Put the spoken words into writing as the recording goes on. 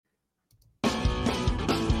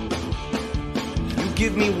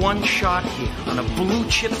give me one shot here on a blue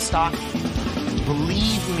chip stock,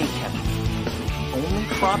 believe me, Kevin, the only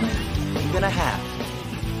problem you're gonna have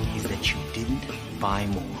is that you didn't buy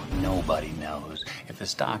more. Nobody knows if the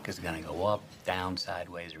stock is going to go up, down,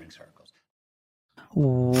 sideways, or in circles.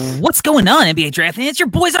 What's going on, NBA Draft fans? Your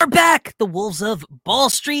boys are back. The Wolves of Ball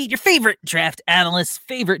Street, your favorite draft analyst.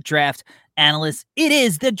 It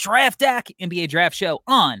is the Draftdaq NBA Draft Show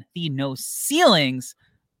on the No Ceilings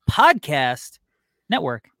Podcast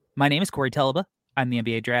Network. My name is Corey Teleba. I'm the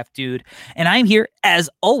NBA Draft Dude, and I'm here, as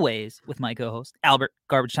always, with my co-host, Albert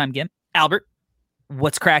Garbage Time Gim. Albert,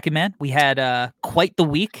 what's cracking, man? We had quite the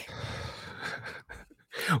week.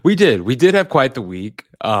 We did have quite the week.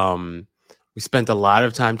 We spent a lot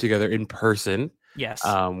of time together in person. Yes.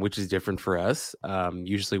 Which is different for us.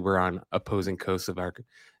 Usually we're on opposing coasts of our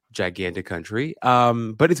gigantic country.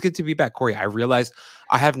 But it's good to be back, Corey. I realized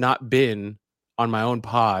I have not been on my own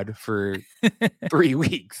pod for 3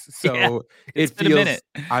 weeks. So yeah, it feels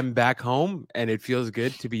I'm back home and it feels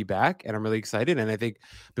good to be back. And I'm really excited. And I think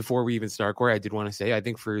before we even start, Corey, I did want to say, I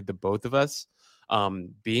think for the both of us,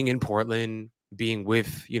 being in Portland, being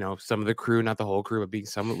with, some of the crew, not the whole crew, but being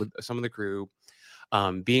with some of the crew,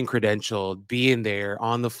 being credentialed, being there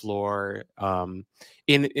on the floor,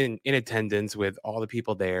 in attendance with all the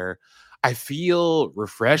people there, I feel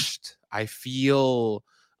refreshed. I feel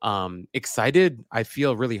excited. I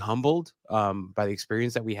feel really humbled by the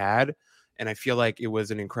experience that we had. And I feel like it was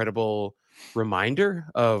an incredible reminder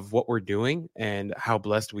of what we're doing and how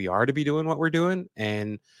blessed we are to be doing what we're doing.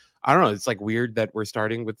 And I don't know, it's like weird that we're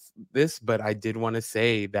starting with this, but I did want to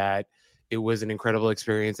say that it was an incredible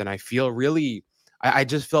experience. And I feel really, I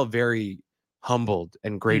just felt very humbled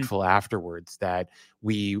and grateful afterwards that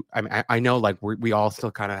I know like we all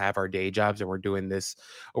still kind of have our day jobs and we're doing this,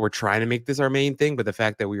 or we're trying to make this our main thing. But the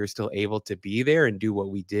fact that we were still able to be there and do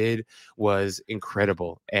what we did was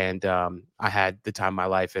incredible. And I had the time of my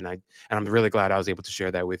life, and I'm really glad I was able to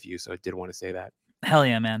share that with you. So I did want to say that. Hell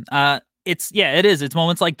yeah, man. It is. It's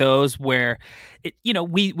moments like those where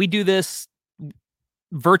we do this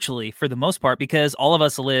virtually for the most part because all of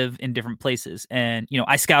us live in different places. And,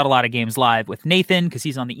 I scout a lot of games live with Nathan because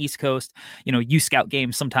he's on the East Coast. You scout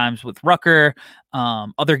games sometimes with Rucker.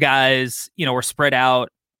 Other guys, are spread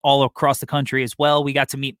out all across the country as well. We got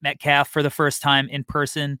to meet Metcalf for the first time in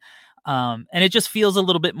person. And it just feels a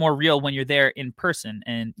little bit more real when you're there in person.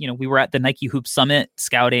 And, we were at the Nike Hoop Summit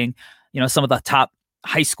scouting, some of the top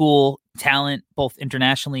high school talent, both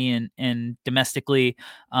internationally and domestically,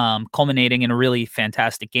 culminating in a really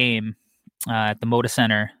fantastic game at the Moda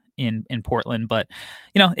Center in Portland. But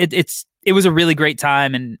it was a really great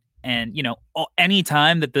time, and any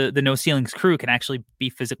time that the No Ceilings crew can actually be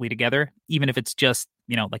physically together, even if it's just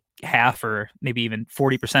like half or maybe even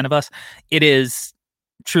 40% of us, it is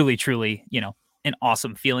truly an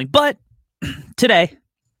awesome feeling. But today,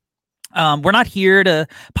 we're not here to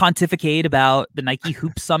pontificate about the Nike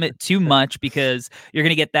Hoop Summit too much because you're going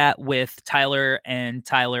to get that with Tyler,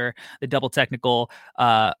 the double technical,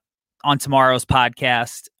 on tomorrow's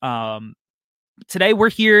podcast. Today, we're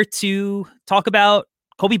here to talk about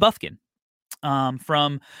Kobe Bufkin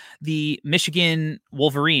from the Michigan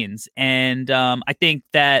Wolverines. And I think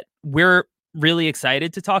that we're really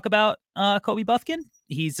excited to talk about Kobe Bufkin.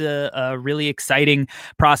 He's a really exciting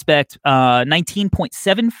prospect,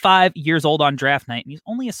 19.75 years old on draft night, and he's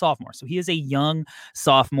only a sophomore. So he is a young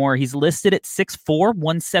sophomore. He's listed at 6'4",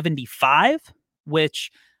 175,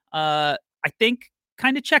 which I think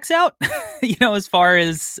kind of checks out, as far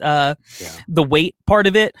as the weight part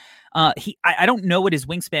of it. I don't know what his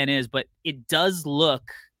wingspan is, but it does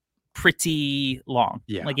look pretty long.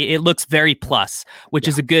 Like it looks very plus, which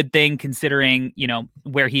is a good thing considering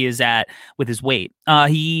where he is at with his weight.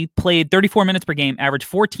 He played 34 minutes per game, averaged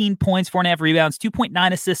 14 points, 4.5 rebounds,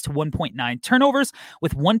 2.9 assists to 1.9 turnovers,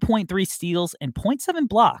 with 1.3 steals and 0.7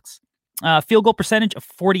 blocks. Field goal percentage of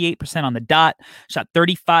 48% on the dot, shot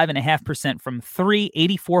 35.5% from three,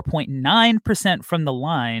 84.9% from the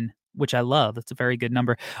line, which I love. That's a very good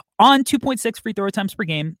number. On 2.6 free throw attempts per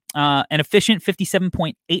game, an efficient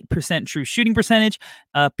 57.8% true shooting percentage,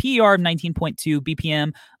 PER of 19.2,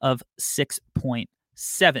 BPM of 6.7.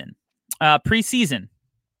 Preseason,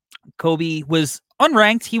 Kobe was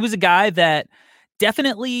unranked. He was a guy that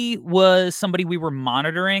definitely was somebody we were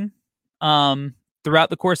monitoring throughout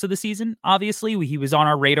the course of the season. Obviously, he was on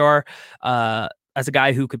our radar as a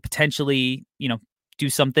guy who could potentially, do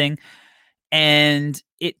something. And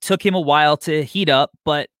it took him a while to heat up,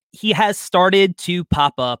 but he has started to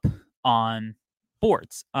pop up on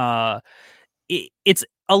boards. It's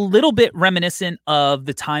a little bit reminiscent of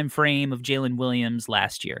the time frame of Jalen Williams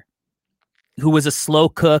last year, who was a slow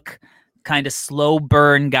cook, kind of slow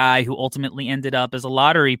burn guy who ultimately ended up as a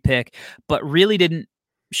lottery pick, but really didn't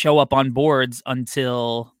show up on boards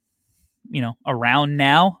until, around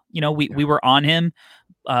now. We were on him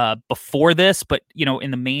before this, but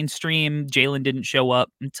in the mainstream, Jalen didn't show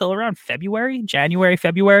up until around January,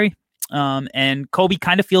 February. And Kobe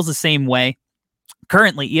kind of feels the same way.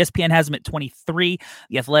 Currently, ESPN has him at 23.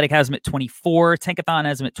 The Athletic has him at 24. Tankathon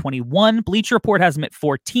has him at 21. Bleacher Report has him at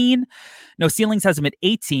 14. No Ceilings has him at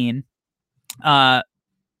 18. The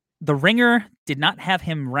Ringer did not have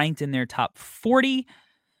him ranked in their top 40.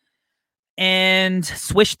 And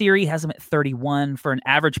Swish Theory has him at 31 for an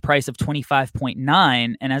average price of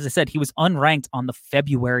 25.9. And as I said, he was unranked on the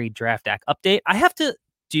February Draftdaq update. I have to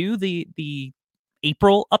do the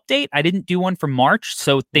April update. I didn't do one for March.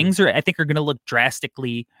 So things I think are going to look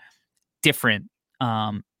drastically different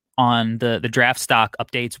on the draft stock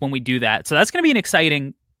updates when we do that. So that's going to be an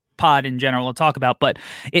exciting pod in general to talk about. But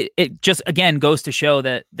it just, again, goes to show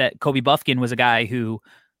that Kobe Bufkin was a guy who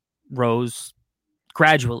rose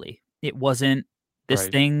gradually. It wasn't this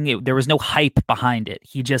thing. There was no hype behind it.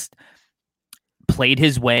 He just played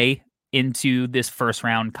his way into this first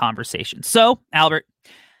round conversation. So, Albert,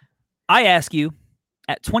 I ask you,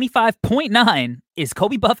 at 25.9, is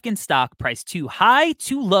Kobe Bufkin stock priced too high,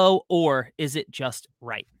 too low, or is it just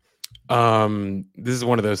right? This is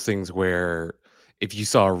one of those things where if you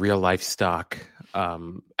saw a real life stock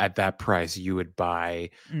at that price, you would buy,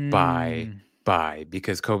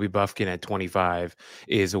 because Kobe Bufkin at 25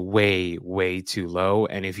 is way, way too low.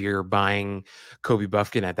 And if you're buying Kobe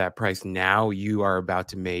Bufkin at that price now, you are about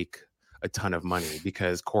to make a ton of money,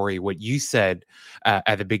 because Corey, what you said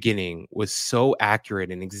at the beginning was so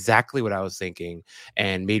accurate and exactly what I was thinking,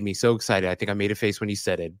 and made me so excited. I think I made a face when you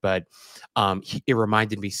said it, but it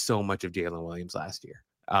reminded me so much of Jalen Williams last year.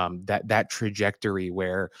 That trajectory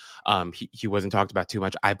where he wasn't talked about too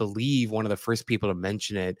much. I believe one of the first people to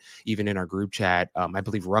mention it, even in our group chat, I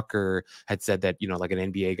believe Rucker had said that, like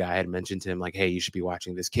an NBA guy had mentioned to him, like, hey, you should be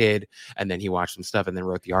watching this kid. And then he watched some stuff and then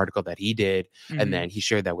wrote the article that he did. And then he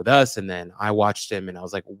shared that with us. And then I watched him and I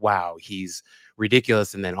was like, wow, he's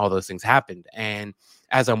ridiculous. And then all those things happened. And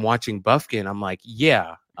as I'm watching Bufkin, I'm like,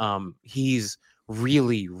 yeah, he's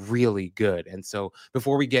really, really good. And so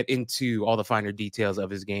before we get into all the finer details of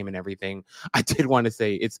his game and everything, I did want to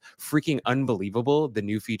say it's freaking unbelievable, the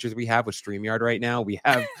new features we have with StreamYard right now. We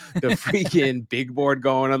have the freaking big board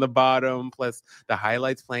going on the bottom, plus the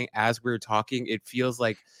highlights playing as we're talking. It feels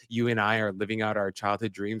like you and I are living out our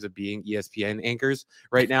childhood dreams of being ESPN anchors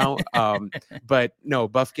right now. But no,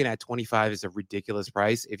 Bufkin at 25 is a ridiculous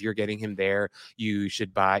price. If you're getting him there, you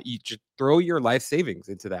should throw your life savings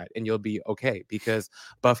into that and you'll be okay, because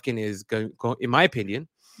Bufkin is going, in my opinion,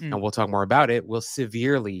 and we'll talk more about it, will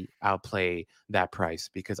severely outplay that price,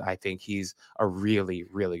 because I think he's a really,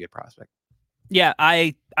 really good prospect. Yeah,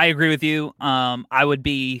 I agree with you. I would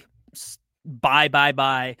be buy.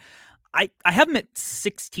 I have him at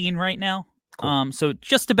 16 right now. Cool. So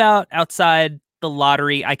just about outside the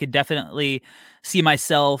lottery. I could definitely see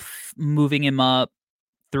myself moving him up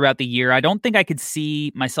throughout the year. I don't think I could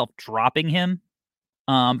see myself dropping him.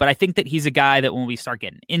 But I think that he's a guy that when we start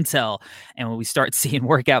getting intel and when we start seeing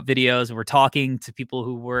workout videos and we're talking to people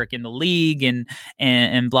who work in the league and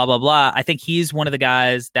blah, blah, blah, I think he's one of the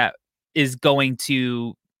guys that is going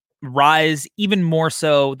to rise even more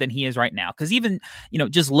so than he is right now. Because even,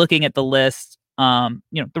 just looking at the list, the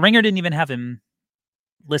Ringer didn't even have him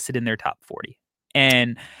listed in their top 40.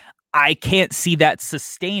 And I can't see that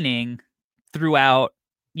sustaining throughout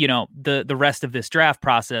the rest of this draft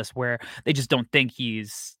process, where they just don't think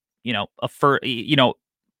he's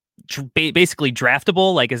basically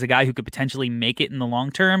draftable, like as a guy who could potentially make it in the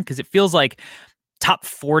long term. Because it feels like top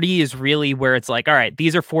 40 is really where it's like, all right,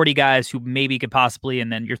 these are 40 guys who maybe could possibly,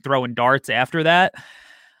 and then you're throwing darts after that.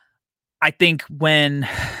 I think when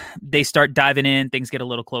they start diving in, things get a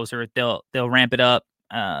little closer. They'll ramp it up.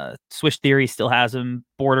 Swish Theory still has him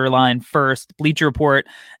borderline first. Bleacher Report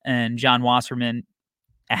and John Wasserman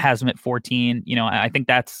has him at 14. I think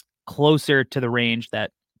that's closer to the range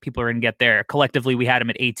that people are going to get there. Collectively, we had him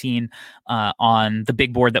at 18 on the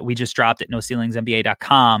big board that we just dropped at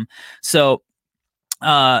NoCeilingsNBA.com. So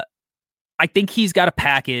I think he's got a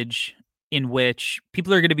package in which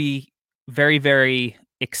people are going to be very, very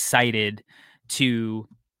excited to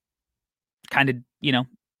kind of,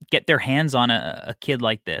 get their hands on a kid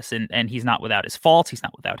like this. And he's not without his faults. He's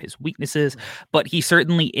not without his weaknesses, but he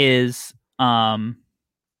certainly is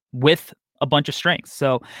with a bunch of strengths.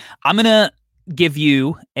 So I'm going to give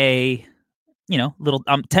you a, little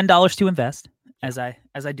 $10 to invest as I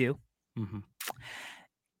do. Mm-hmm.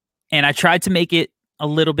 And I tried to make it a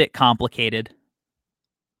little bit complicated.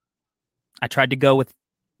 I tried to go with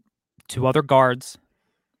 2 other guards.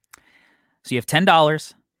 So you have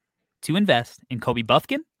 $10 to invest in Kobe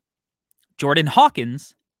Bufkin, Jordan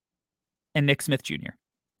Hawkins, and Nick Smith Jr.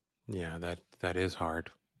 Yeah, that is hard.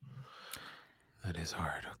 That is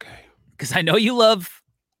hard. Okay. Because I know you love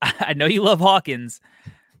Hawkins.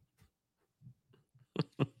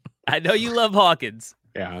 I know you love Hawkins.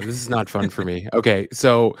 Yeah, this is not fun for me. Okay,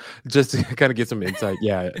 so just to kind of get some insight.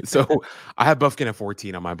 Yeah, so I have Bufkin at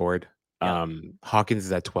 14 on my board. Yep. Hawkins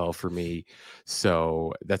is at 12 for me.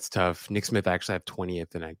 So that's tough. Nick Smith, I actually have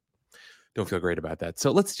 20th, and I don't feel great about that.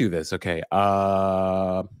 So let's do this. Okay.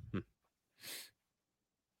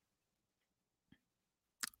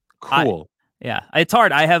 Cool. Yeah, it's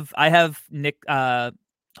hard. I have Nick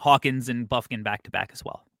Hawkins and Bufkin back to back as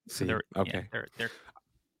well. So See, okay. Yeah, they're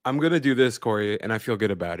I'm gonna do this, Corey, and I feel good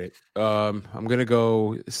about it. I'm gonna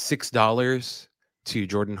go $6 to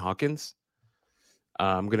Jordan Hawkins.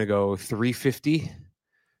 I'm gonna go $3.50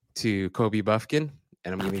 to Kobe Bufkin,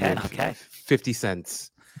 and I'm gonna give 50 cents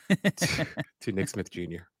to Nick Smith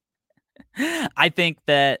Jr. I think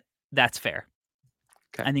that's fair.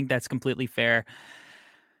 Okay. I think that's completely fair.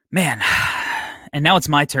 Man, and now it's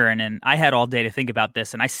my turn, and I had all day to think about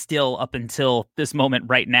this, and I still, up until this moment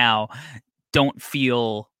right now, don't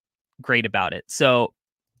feel great about it. So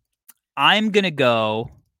I'm going to go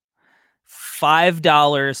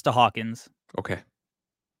 $5 to Hawkins. Okay.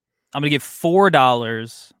 I'm going to give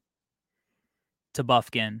 $4 to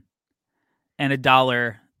Bufkin and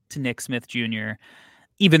 $1 to Nick Smith Jr.,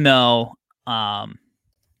 even though I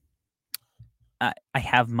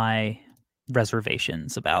have my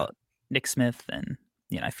reservations about Nick Smith, and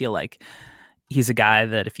I feel like he's a guy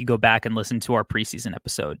that if you go back and listen to our preseason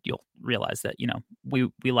episode, you'll realize that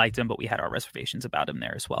we liked him, but we had our reservations about him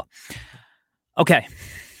there as well. Okay,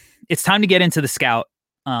 it's time to get into the scout.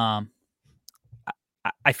 I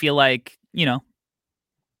feel like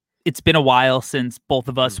it's been a while since both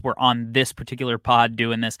of us were on this particular pod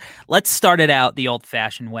doing this. Let's start it out the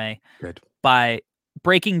old-fashioned way. Good. By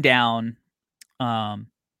breaking down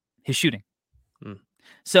his shooting.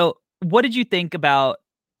 So what did you think about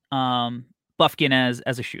Bufkin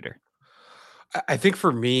as a shooter? I think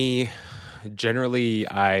for me, generally,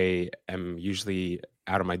 I am usually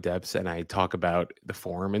out of my depths and I talk about the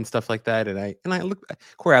form and stuff like that. And I look,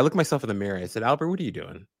 Corey, I look myself in the mirror. I said, Albert, what are you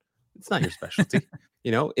doing? It's not your specialty.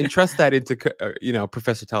 Entrust that into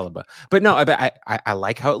Professor Talaba. But no, I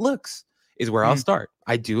like how it looks. Is where I'll start.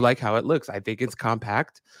 I do like how it looks. I think it's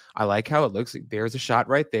compact. I like how it looks. There's a shot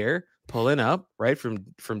right there, pulling up right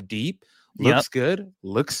from deep. Looks good.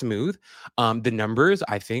 Looks smooth. The numbers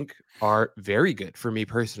I think are very good for me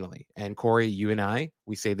personally. And Corey, you and I,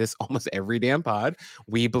 we say this almost every damn pod.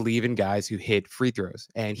 We believe in guys who hit free throws,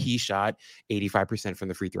 and he shot 85% from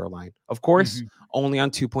the free throw line. Of course, only on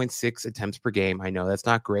 2.6 attempts per game. I know that's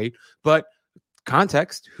not great, but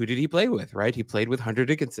context, who did he play with, right? He played with Hunter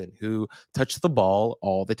Dickinson, who touched the ball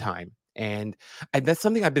all the time. And that's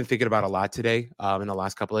something I've been thinking about a lot today, in the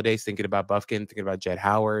last couple of days, thinking about Bufkin, thinking about Jett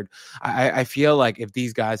Howard. I feel like if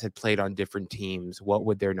these guys had played on different teams, what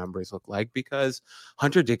would their numbers look like? Because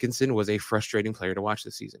Hunter Dickinson was a frustrating player to watch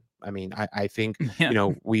this season. I mean, I think,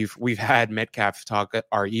 we've had Metcalf talk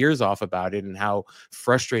our ears off about it and how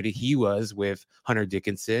frustrated he was with Hunter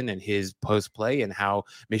Dickinson and his post play, and how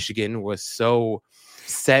Michigan was so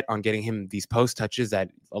set on getting him these post touches that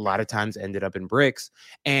a lot of times ended up in bricks.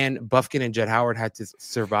 And Bufkin and Jett Howard had to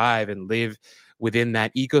survive and live within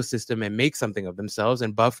that ecosystem and make something of themselves.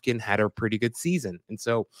 And Bufkin had a pretty good season. And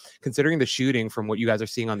so considering the shooting from what you guys are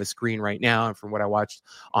seeing on the screen right now and from what I watched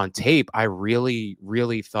on tape, I really,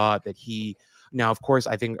 really thought that now, of course,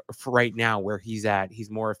 I think for right now where he's at, he's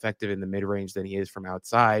more effective in the mid-range than he is from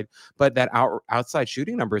outside. But that outside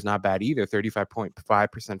shooting number is not bad either.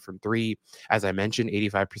 35.5% from three. As I mentioned,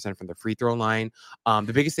 85% from the free throw line.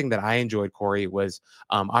 The biggest thing that I enjoyed, Corey, was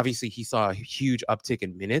obviously he saw a huge uptick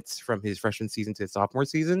in minutes from his freshman season to his sophomore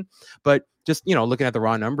season. But just, looking at the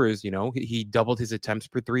raw numbers, he doubled his attempts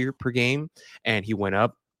per three per game, and he went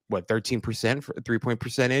up 13% for 3-point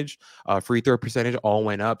percentage, free throw percentage all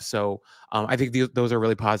went up. So I think those are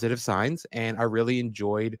really positive signs, and I really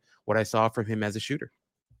enjoyed what I saw from him as a shooter.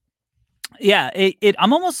 Yeah,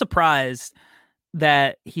 I'm almost surprised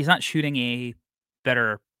that he's not shooting a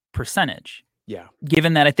better percentage. Yeah,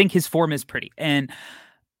 given that I think his form is pretty, and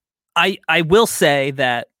I will say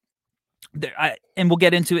that and we'll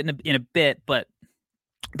get into it in a bit, but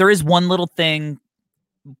there is one little thing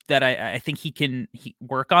that I think he can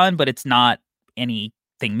work on, but it's not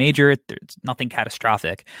anything major. There's nothing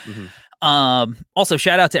catastrophic. Also,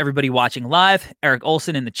 shout out to everybody watching live. Eric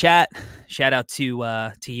Olson in the chat. Shout out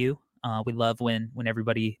to you. We love when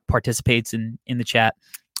everybody participates in the chat.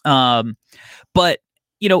 But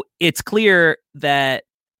it's clear that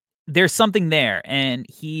there's something there, and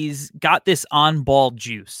he's got this on-ball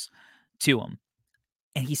juice to him,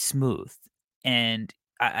 and he's smooth. And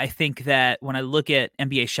I think that when I look at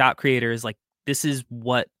NBA shot creators, like, this is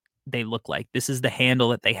what they look like. This is the handle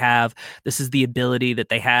that they have. This is the ability that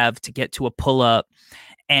they have to get to a pull-up.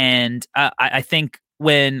 And I think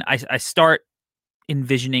when I start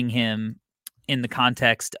envisioning him in the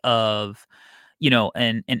context of,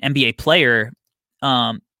 an NBA player,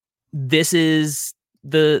 this is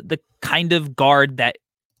the kind of guard that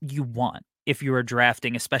you want if you were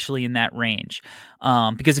drafting, especially in that range.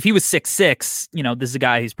 Because if he was 6'6", this is a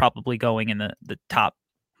guy who's probably going in the top,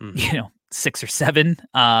 6 or 7.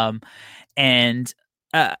 And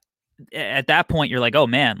at that point, you're like, oh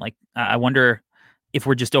man, like, I wonder if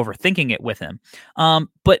we're just overthinking it with him.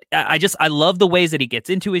 But I love the ways that he gets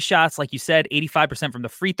into his shots. Like you said, 85% from the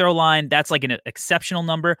free throw line. That's like an exceptional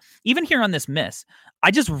number. Even here on this miss, I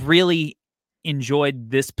just really enjoyed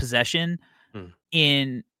this possession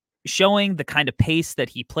in showing the kind of pace that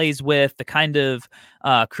he plays with, the kind of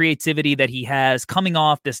creativity that he has coming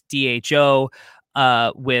off this DHO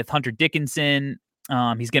with Hunter Dickinson.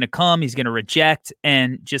 He's going to come, he's going to reject,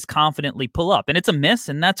 and just confidently pull up. And it's a miss,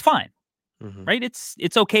 and that's fine. Right?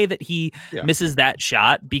 It's okay that he misses that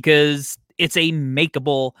shot because it's a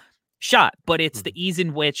makeable shot, but it's the ease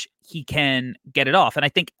in which he can get it off. And I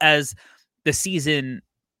think as the season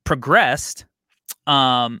progressed,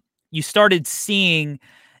 you started seeing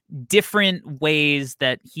different ways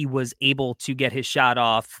that he was able to get his shot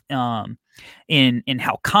off, in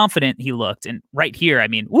how confident he looked. And right here, I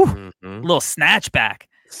mean, little snatchback,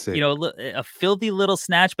 a filthy little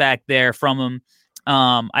snatchback there from him.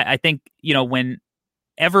 I think,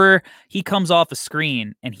 whenever he comes off a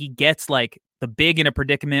screen and he gets like the big in a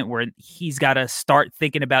predicament where he's got to start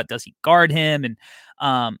thinking about, does he guard him?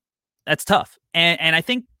 And that's tough. And I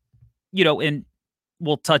think, and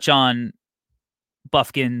we'll touch on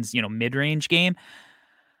Bufkin's, mid-range game.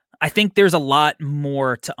 I think there's a lot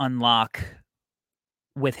more to unlock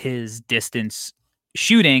with his distance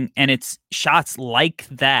shooting, and it's shots like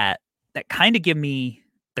that kind of give me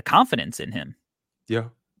the confidence in him.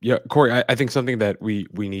 Yeah, Corey, I think something that we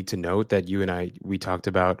need to note that you and we talked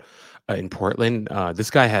about in Portland, this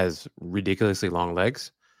guy has ridiculously long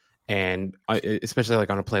legs. And especially like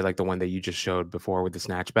on a play like the one that you just showed before with the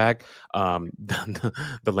snatchback,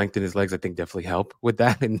 the length in his legs, I think, definitely help with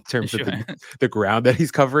that in terms of the ground that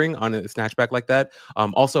he's covering on a snatchback like that.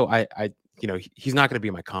 Also, he's not going to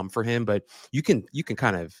be my comp for him, but you can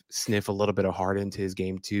kind of sniff a little bit of heart into his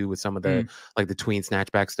game too with some of the like the tween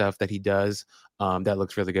snatchback stuff that he does. That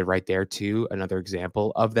looks really good right there too. Another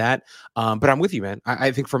example of that. But I'm with you, man.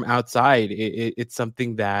 I think from outside, it's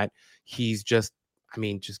something that he's just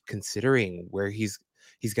considering where he's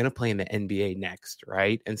going to play in the NBA next,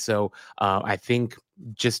 right? And so I think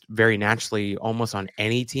just very naturally, almost on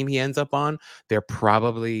any team he ends up on, they're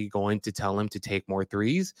probably going to tell him to take more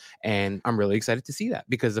threes. And I'm really excited to see that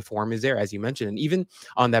because the form is there, as you mentioned. And even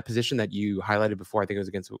on that position that you highlighted before, I think it was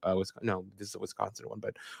against this is a Wisconsin one,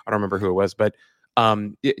 but I don't remember who it was. But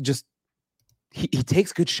it just he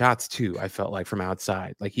takes good shots too. I felt like from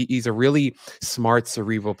outside, like he's a really smart,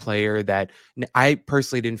 cerebral player that I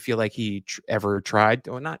personally didn't feel like he ever tried.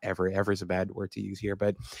 Well, not ever. Ever is a bad word to use here,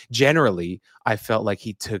 but generally, I felt like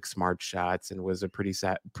he took smart shots and was a pretty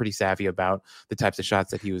savvy about the types of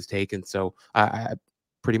shots that he was taking. So I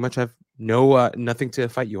pretty much have nothing to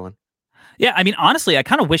fight you on. Yeah, I mean, honestly, I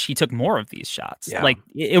kind of wish he took more of these shots. Yeah. Like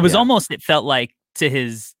it was almost, it felt like to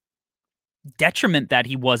his detriment that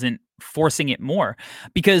he wasn't forcing it more,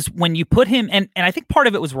 because when you put him and I think part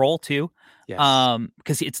of it was roll too. Yes.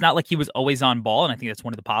 Because it's not like he was always on ball, and I think that's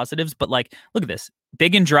one of the positives. But like, look at this: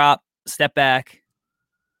 big and drop, step back,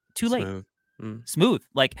 too late, smooth.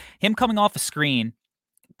 Like him coming off a screen,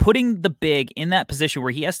 putting the big in that position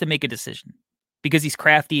where he has to make a decision because he's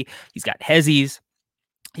crafty. He's got hezzies.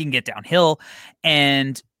 He can get downhill,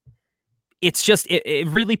 and it's just it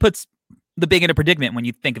really puts the big in a predicament when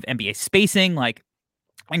you think of NBA spacing. Like,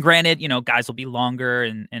 and granted, guys will be longer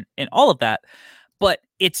and all of that, but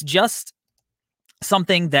it's just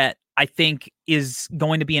something that I think is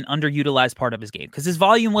going to be an underutilized part of his game because his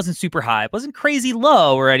volume wasn't super high. It wasn't crazy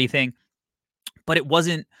low or anything, but it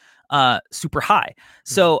wasn't super high.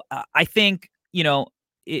 So I think,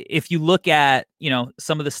 if you look at,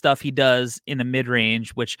 some of the stuff he does in the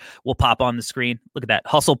mid-range, which will pop on the screen, look at that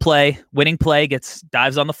hustle play, winning play,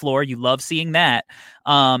 dives on the floor. You love seeing that.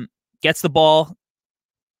 Gets the ball,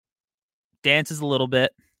 dances a little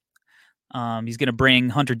bit, He's going to bring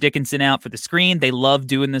Hunter Dickinson out for the screen. They love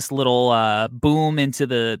doing this little boom into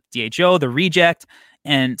the DHO, the reject,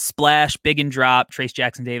 and splash, big and drop, Trace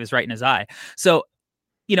Jackson Davis right in his eye. So,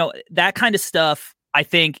 that kind of stuff I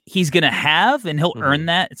think he's going to have, and he'll earn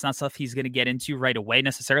that. It's not stuff he's going to get into right away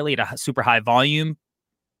necessarily at a super high volume,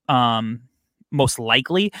 most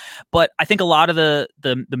likely. But I think a lot of the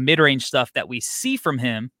mid-range stuff that we see from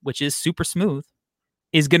him, which is super smooth,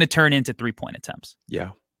 is going to turn into 3-point attempts.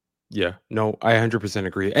 Yeah. Yeah. No, I 100%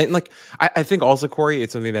 agree. And I think also, Corey,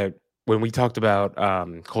 it's something that when we talked about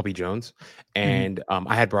Colby Jones and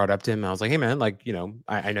I had brought up to him, I was like, hey, man,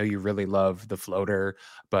 I know you really love the floater,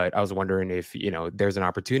 but I was wondering if, there's an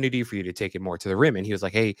opportunity for you to take it more to the rim. And he was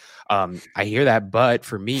like, hey, I hear that. But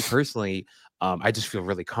for me personally, I just feel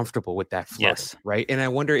really comfortable with that floater. Yes. Right. And I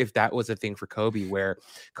wonder if that was a thing for Kobe, where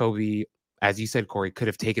Kobe, as you said, Corey, could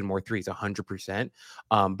have taken more threes 100%.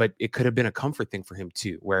 But it could have been a comfort thing for him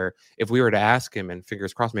too, where if we were to ask him, and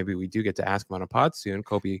fingers crossed, maybe we do get to ask him on a pod soon,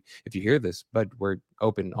 Kobe, if you hear this, but we're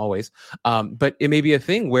open always. But it may be a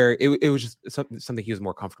thing where it was just something he was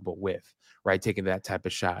more comfortable with, right? Taking that type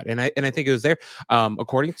of shot. And I think it was there.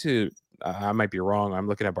 According to, I might be wrong, I'm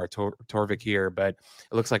looking at Torvik here, but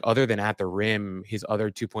it looks like other than at the rim, his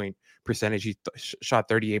other 2-point percentage, he shot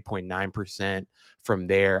 38.9% from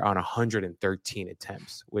there on 113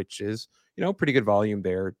 attempts, which is, pretty good volume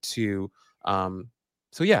there too.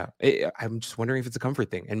 So yeah, I'm just wondering if it's a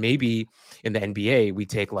comfort thing. And maybe in the NBA, we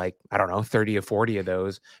take 30 or 40 of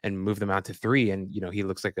those and move them out to 3. And, he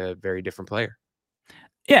looks like a very different player.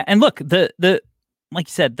 Yeah. And look, the like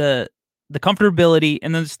you said, the comfortability,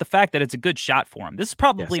 and then just the fact that it's a good shot for him. This is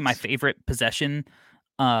probably my favorite possession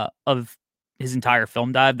of his entire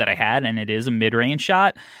film dive that I had, and it is a mid-range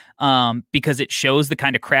shot because it shows the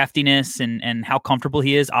kind of craftiness and how comfortable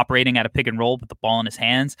he is operating at a pick and roll with the ball in his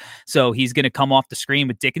hands. So he's going to come off the screen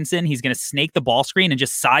with Dickinson. He's going to snake the ball screen and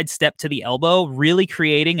just sidestep to the elbow, really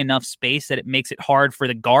creating enough space that it makes it hard for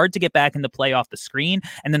the guard to get back into play off the screen,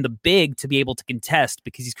 and then the big to be able to contest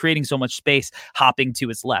because he's creating so much space hopping to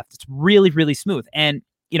his left. It's really, really smooth. And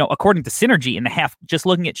according to Synergy in the half, just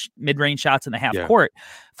looking at mid-range shots in the half court,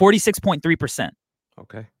 46.3%.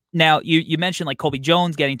 Okay. Now you mentioned Colby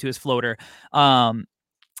Jones getting to his floater.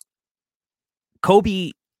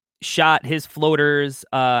 Kobe shot his floaters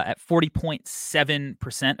at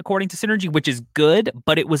 40.7% according to Synergy, which is good,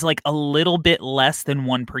 but it was a little bit less than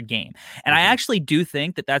 1 per game. And I actually do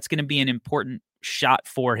think that that's going to be an important shot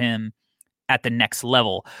for him at the next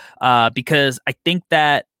level because I think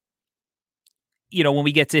that when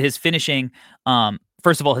we get to his finishing,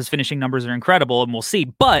 first of all, his finishing numbers are incredible and we'll see,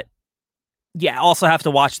 but also have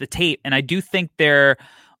to watch the tape. And I do think there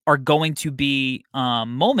are going to be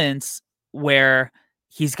moments where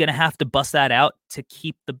he's going to have to bust that out to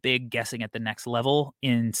keep the big guessing at the next level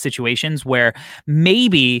in situations where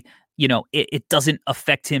maybe, it doesn't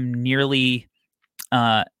affect him nearly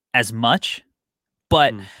as much.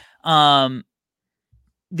 But the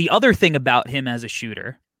other thing about him as a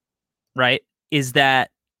shooter, right, is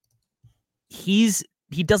that he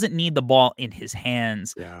doesn't need the ball in his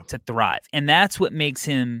hands to thrive. And that's what makes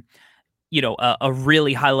him, a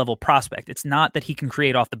really high level prospect. It's not that he can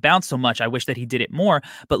create off the bounce so much. I wish that he did it more,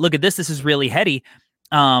 but look at this. This is really heady.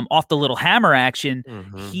 Off the little hammer action.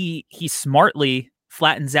 He smartly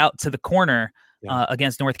flattens out to the corner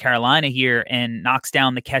against North Carolina here and knocks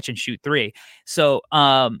down the catch and shoot 3. So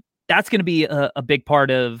that's going to be a big part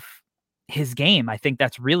of his game. I think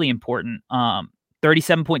that's really important.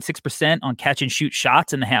 37.6% on catch and shoot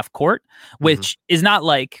shots in the half court, which is not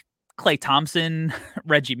like Klay Thompson,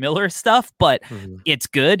 Reggie Miller stuff, but it's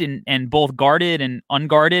good. And both guarded and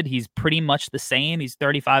unguarded, he's pretty much the same. He's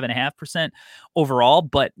 35.5% overall,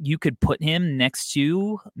 but you could put him next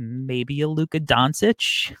to maybe a Luka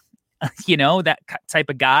Doncic, that type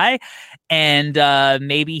of guy. And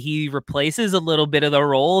maybe he replaces a little bit of the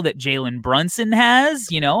role that Jalen Brunson has.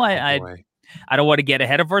 I don't want to get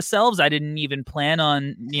ahead of ourselves. I didn't even plan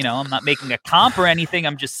on, I'm not making a comp or anything.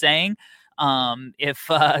 I'm just saying if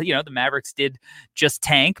the Mavericks did just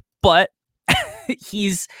tank, but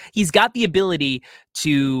he's got the ability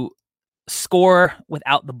to score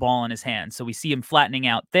without the ball in his hand. So we see him flattening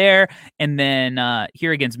out there. And then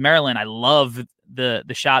here against Maryland, I love the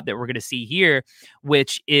shot that we're going to see here,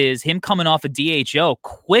 which is him coming off a DHO,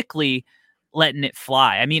 quickly letting it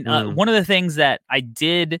fly. I mean, one of the things that I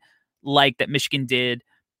did like that Michigan did,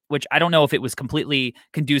 which I don't know if it was completely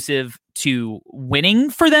conducive to winning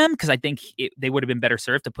for them, because I think they would have been better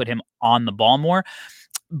served to put him on the ball more,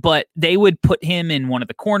 but they would put him in one of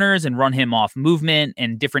the corners and run him off movement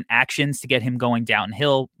and different actions to get him going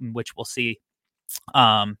downhill, which we'll see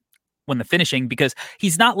when the finishing, because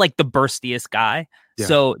he's not like the burstiest guy. Yeah.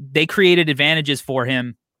 So they created advantages for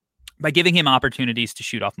him by giving him opportunities to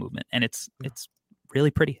shoot off movement, and it's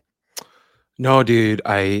really pretty. No, dude,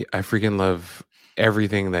 I freaking love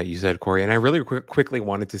everything that you said, Corey. And I really quickly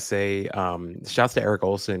wanted to say, shouts to Eric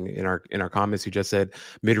Olson in our comments, who just said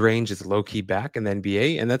mid range is low key back in the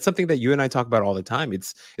NBA, and that's something that you and I talk about all the time.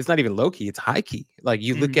 It's not even low key; it's high key. Like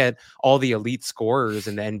you look at all the elite scorers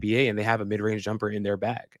in the NBA, and they have a mid range jumper in their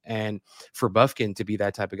bag. And for Bufkin to be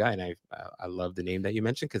that type of guy, and I love the name that you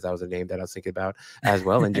mentioned, because that was a name that I was thinking about as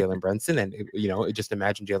well. And Jalen Brunson, and just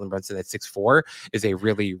imagine Jalen Brunson at 6'4" is a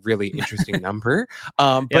really, really interesting number.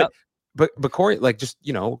 But Corey, like, just,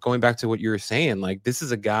 going back to what you were saying, like, this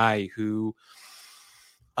is a guy who,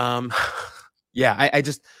 I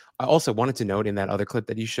also wanted to note in that other clip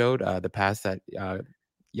that you showed, the pass that,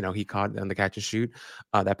 he caught on the catch and shoot.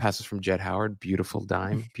 That pass was from Jett Howard. Beautiful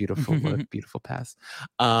dime, beautiful look, beautiful pass.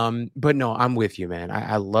 But no, I'm with you, man.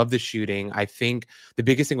 I love the shooting. I think the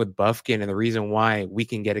biggest thing with Bufkin, and the reason why we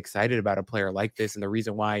can get excited about a player like this, and the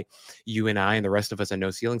reason why you and I and the rest of us at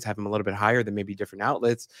No Ceilings have him a little bit higher than maybe different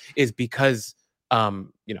outlets, is because,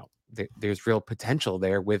 there's real potential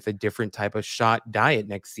there with a different type of shot diet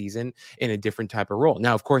next season in a different type of role.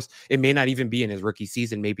 Now, of course, it may not even be in his rookie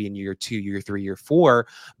season, maybe in year 2, year 3, year 4,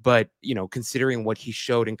 but considering what he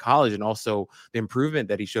showed in college, and also the improvement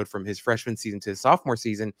that he showed from his freshman season to his sophomore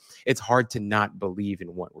season, it's hard to not believe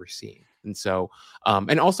in what we're seeing. And so,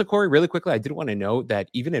 and also, Corey, really quickly, I did want to note that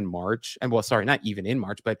even in March, not even in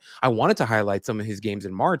March, but I wanted to highlight some of his games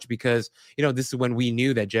in March, because, this is when we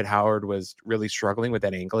knew that Jett Howard was really struggling with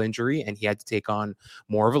that ankle injury, and he had to take on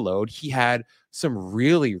more of a load. He had some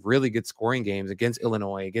really, really good scoring games against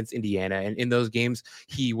Illinois, against Indiana. And in those games,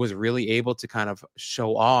 he was really able to kind of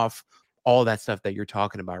show off all that stuff that you're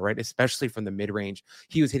talking about, right? Especially from the mid-range.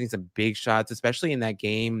 He was hitting some big shots, especially in that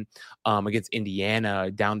game against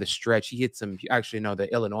Indiana down the stretch. He hit some, the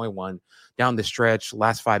Illinois one down the stretch,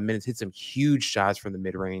 last 5 minutes, hit some huge shots from the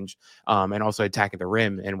mid-range, and also attacking the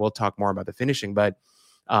rim. And we'll talk more about the finishing, but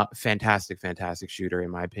fantastic shooter,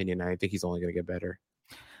 in my opinion. I think he's only going to get better.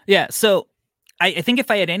 Yeah, so I think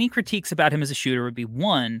if I had any critiques about him as a shooter, it would be,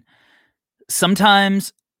 one,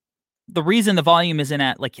 sometimes the reason the volume isn't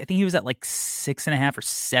at, like, I think he was at like 6.5 or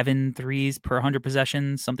 7 threes per 100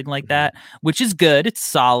 possessions, something like that, which is good. It's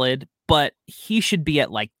solid, but he should be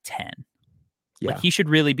at like 10. Yeah. Like, he should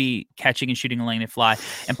really be catching and shooting a lane and fly.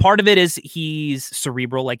 And part of it is he's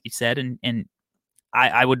cerebral, like you said, and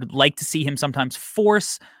I would like to see him sometimes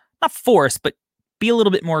not force, but be a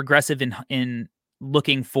little bit more aggressive in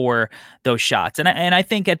looking for those shots. And I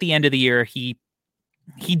think at the end of the year, he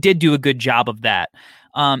did do a good job of that.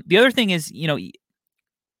 The other thing is,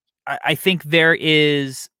 I think there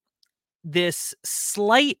is this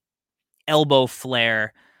slight elbow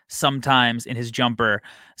flare sometimes in his jumper.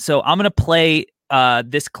 So I'm going to play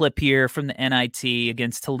this clip here from the NIT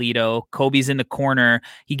against Toledo. Kobe's in the corner.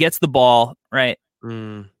 He gets the ball, right?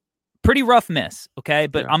 Pretty rough miss. Okay.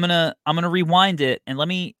 But yeah. I'm going to rewind it, and let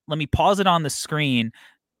me pause it on the screen.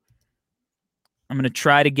 I'm going to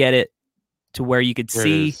try to get it to where you could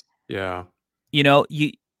see. Yeah.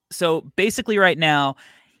 So basically right now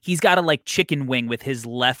he's got a like chicken wing with his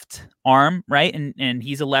left arm, right? And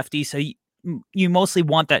he's a lefty. So you mostly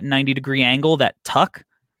want that 90-degree angle, that tuck.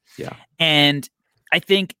 Yeah. And I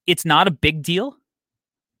think it's not a big deal,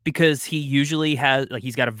 because he usually has, like,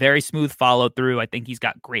 he's got a very smooth follow through. I think he's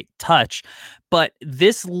got great touch, but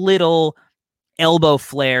this little elbow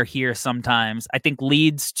flare here sometimes I think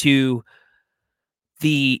leads to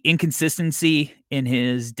the inconsistency in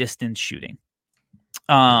his distance shooting.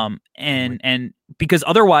 And because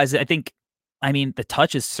otherwise I think, the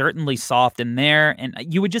touch is certainly soft in there, and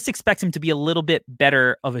you would just expect him to be a little bit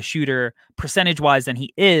better of a shooter percentage wise than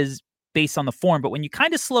he is based on the form. But when you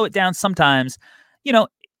kind of slow it down sometimes,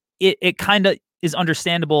 it kind of is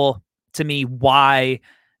understandable to me why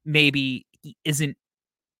maybe he isn't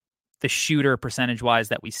the shooter percentage wise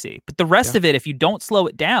that we see. But the rest of it, if you don't slow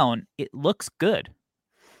it down, it looks good.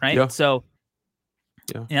 Right. Yeah. So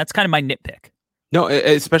that's kind of my nitpick. No,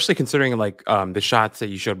 especially considering like the shots that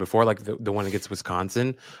you showed before, like the one against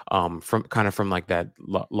Wisconsin, from like that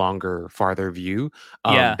longer, farther view.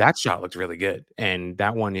 That shot looked really good, and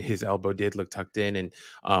that one, his elbow did look tucked in, and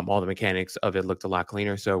all the mechanics of it looked a lot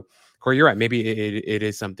cleaner. So, Corey, you're right. Maybe it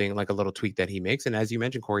is something like a little tweak that he makes, and as you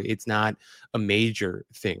mentioned, Corey, it's not a major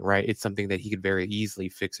thing, right? It's something that he could very easily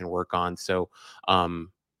fix and work on. So,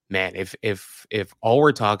 man, if all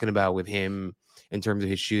we're talking about with him in terms of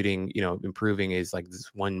his shooting, improving is like this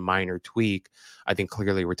one minor tweak, I think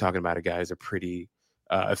clearly we're talking about a guy who's a pretty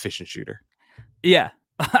efficient shooter. Yeah.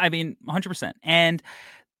 100%. And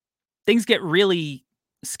things get really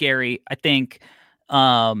scary, I think,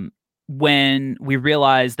 when we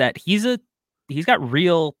realize that he's got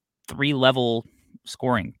real 3-level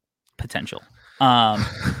scoring potential.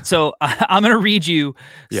 So I'm going to read you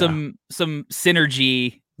some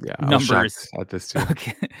synergy numbers at this too.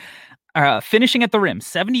 Okay. Finishing at the rim,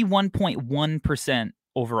 71.1%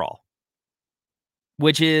 overall,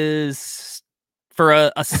 which is for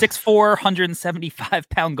a 6'4",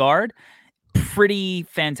 175-pound guard, pretty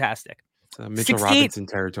fantastic. It's Mitchell Robinson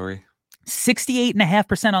territory.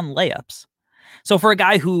 68.5% on layups. So for a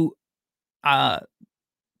guy who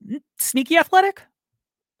sneaky athletic,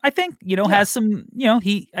 I think, has some,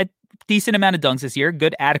 he a decent amount of dunks this year,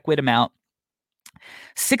 good adequate amount.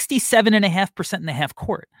 67.5% in the half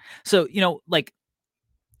court. So, like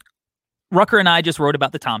Rucker and I just wrote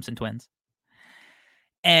about the Thompson twins.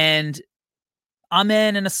 And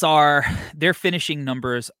Amen and Asar, their finishing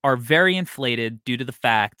numbers are very inflated due to the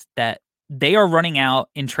fact that they are running out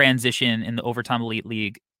in transition in the Overtime Elite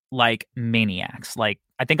League like maniacs. Like,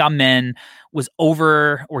 I think Amen was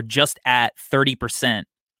over or just at 30%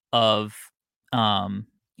 of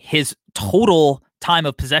his total time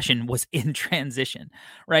of possession was in transition,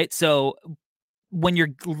 right? So when you're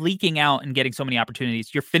leaking out and getting so many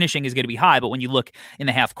opportunities, your finishing is going to be high. But when you look in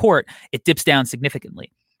the half court, it dips down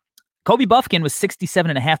significantly. Kobe Bufkin was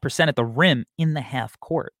 67.5% at the rim in the half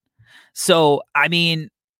court. So, I mean,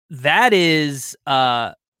 that is,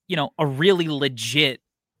 a really legit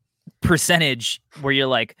percentage where you're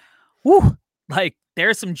like, whoo, like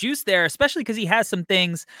there's some juice there, especially because he has some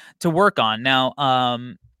things to work on. Now,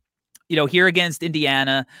 here against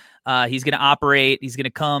Indiana, he's going to operate. He's going to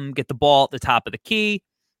come get the ball at the top of the key.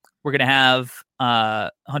 We're going to have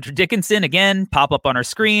Hunter Dickinson again pop up on our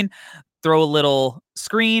screen, throw a little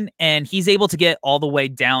screen, and he's able to get all the way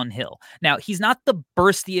downhill. Now, he's not the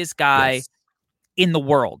burstiest guy in the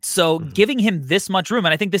world. So giving him this much room,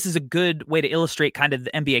 and I think this is a good way to illustrate kind of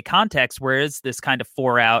the NBA context, whereas this kind of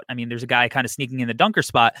 4 out, I mean, there's a guy kind of sneaking in the dunker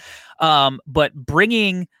spot, but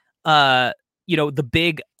bringing, the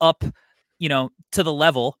big up, to the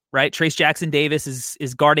level, right? Trace Jackson Davis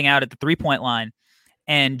is guarding out at the 3-point line,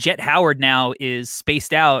 and Jet Howard now is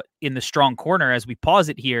spaced out in the strong corner. As we pause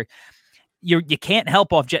it here, you can't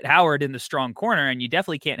help off Jet Howard in the strong corner, and you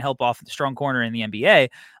definitely can't help off the strong corner in the NBA.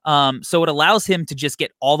 So it allows him to just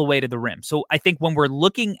get all the way to the rim. So I think when we're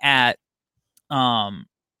looking at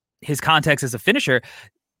his context as a finisher,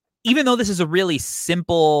 even though this is a really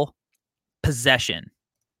simple possession,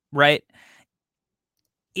 right?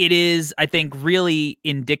 It is, I think, really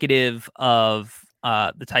indicative of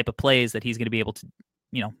the type of plays that he's going to be able to,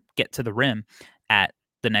 get to the rim at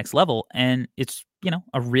the next level. And it's,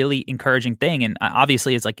 a really encouraging thing. And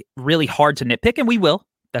obviously it's like really hard to nitpick, and we will.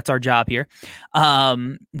 That's our job here.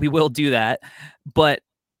 We will do that. But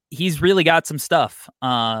he's really got some stuff.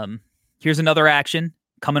 Here's another action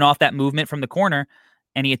coming off that movement from the corner,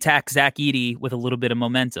 and he attacks Zach Edey with a little bit of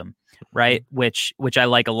momentum, right? Which I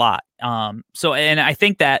like a lot. And I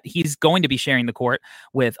think that he's going to be sharing the court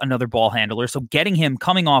with another ball handler. So getting him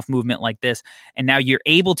coming off movement like this, and now you're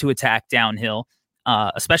able to attack downhill,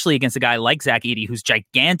 especially against a guy like Zach Edey, who's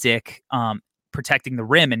gigantic, protecting the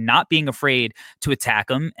rim and not being afraid to attack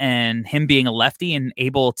him, and him being a lefty and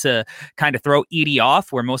able to kind of throw Edey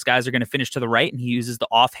off where most guys are going to finish to the right, and he uses the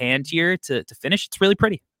offhand here to finish. It's really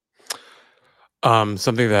pretty.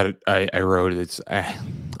 Something that I wrote,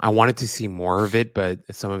 I wanted to see more of it, but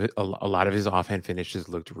some of it, a lot of his offhand finishes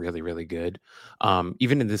looked really, really good.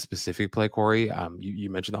 Even in this specific play, Corey, you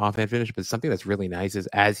mentioned the offhand finish, but something that's really nice is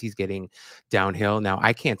as he's getting downhill. Now,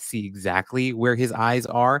 I can't see exactly where his eyes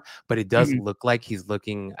are, but it does look like he's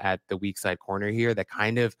looking at the weak side corner here. That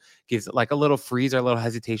kind of gives like a little freeze or a little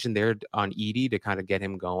hesitation there on Edey to kind of get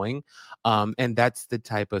him going. And that's the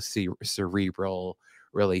type of cerebral,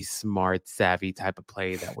 really smart, savvy type of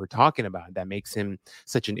play that we're talking about that makes him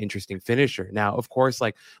such an interesting finisher. Now, of course,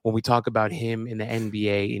 like when we talk about him in the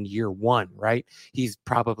NBA in year one, right, he's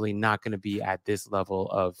probably not going to be at this level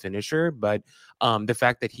of finisher, but the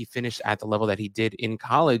fact that he finished at the level that he did in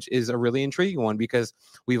college is a really intriguing one, because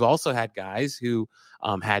we've also had guys who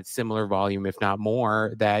had similar volume, if not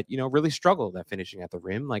more, that, really struggled at finishing at the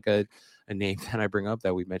rim, like a name that I bring up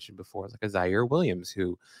that we mentioned before, like a Zaire Williams,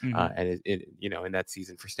 who, and in that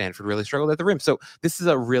season for Stanford really struggled at the rim. So this is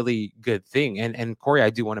a really good thing. And Corey, I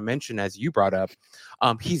do want to mention, as you brought up,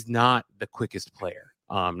 he's not the quickest player.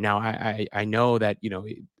 Now I know that,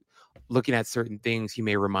 looking at certain things, he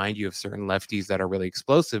may remind you of certain lefties that are really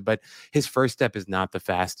explosive, but his first step is not the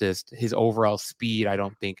fastest. His overall speed, I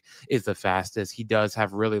don't think, is the fastest. He does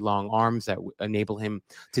have really long arms that enable him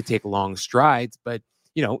to take long strides, but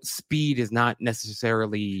speed is not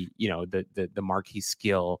necessarily, the marquee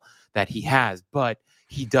skill that he has, but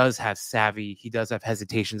he does have savvy. He does have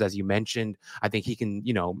hesitations, as you mentioned. I think he can,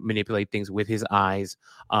 manipulate things with his eyes.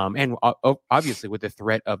 And obviously with the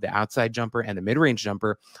threat of the outside jumper and the mid-range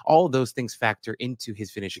jumper, all of those things factor into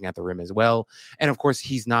his finishing at the rim as well. And of course,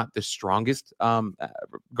 he's not the strongest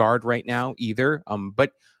guard right now either.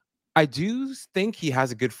 But I do think he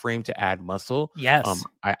has a good frame to add muscle. Yes.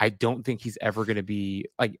 I don't think he's ever going to be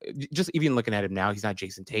like, just even looking at him now, he's not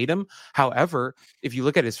Jason Tatum. However, if you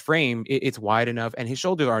look at his frame, it's wide enough and his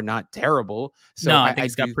shoulders are not terrible. So no, I think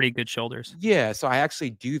he's got pretty good shoulders. Yeah. So I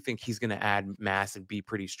actually do think he's going to add mass and be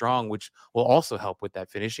pretty strong, which will also help with that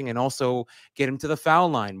finishing and also get him to the foul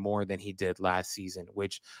line more than he did last season,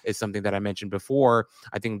 which is something that I mentioned before.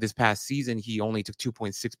 I think this past season, he only took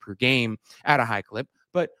 2.6 per game at a high clip,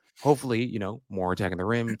 but hopefully, more attacking the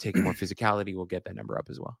rim, taking more physicality will get that number up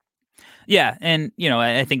as well. Yeah. And,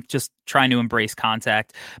 I think just trying to embrace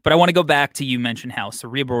contact. But I want to go back to, you mentioned how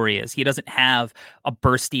cerebral he is. He doesn't have a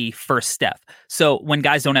bursty first step. So when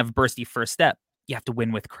guys don't have a bursty first step, you have to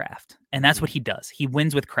win with craft. And that's what he does. He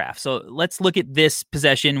wins with craft. So let's look at this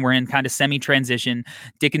possession. We're in kind of semi-transition.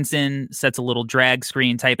 Dickinson sets a little drag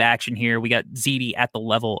screen type action here. We got Zach Edey at the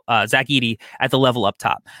level up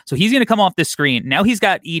top. So he's going to come off this screen. Now he's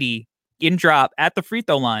got Edey in drop at the free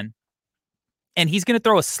throw line. And he's going to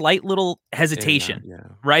throw a slight little hesitation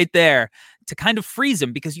right there to kind of freeze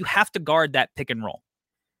him, because you have to guard that pick and roll.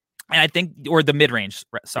 And I think, or the mid-range,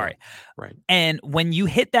 sorry. Right. And when you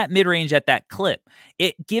hit that mid-range at that clip,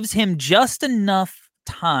 it gives him just enough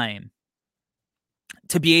time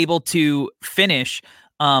to be able to finish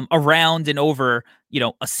around and over,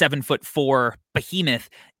 a 7'4" behemoth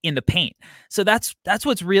in the paint. So that's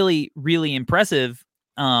what's really, really impressive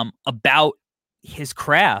about his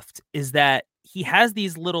craft, is that he has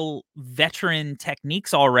these little veteran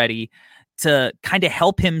techniques already to kind of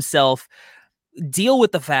help himself deal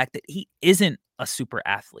with the fact that he isn't a super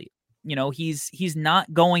athlete. He's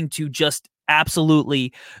not going to just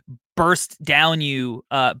absolutely burst down you,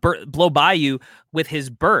 blow by you with his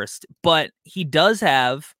burst, but he does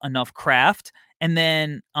have enough craft. And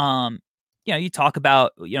then, you talk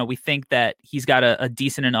about, we think that he's got a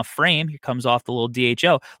decent enough frame. He comes off the little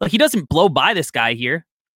DHO. Look, he doesn't blow by this guy here,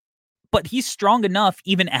 but he's strong enough,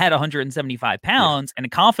 even at 175 pounds, and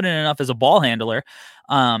confident enough as a ball handler,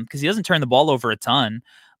 because he doesn't turn the ball over a ton,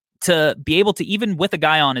 to be able to, even with a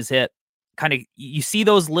guy on his hip, kind of, you see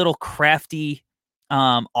those little crafty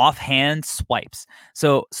offhand swipes.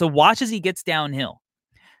 So watch as he gets downhill.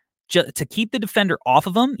 To keep the defender off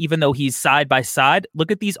of him, even though he's side by side,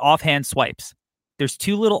 look at these offhand swipes. There's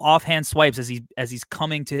two little offhand swipes as he's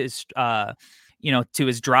coming to his to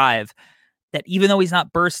his drive, that even though he's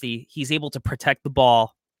not bursty, he's able to protect the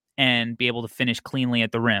ball and be able to finish cleanly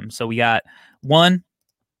at the rim. So we got 1,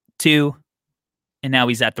 2, and now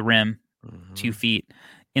he's at the rim, 2 feet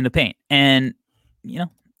in the paint. And,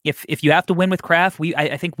 if you have to win with craft,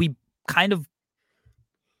 I think we kind of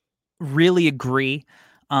really agree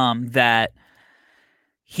that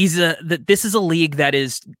that this is a league that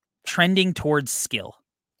is trending towards skill.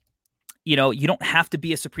 You don't have to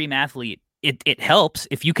be a supreme athlete. It helps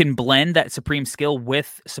if you can blend that supreme skill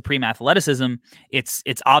with supreme athleticism. It's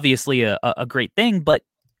obviously a great thing, but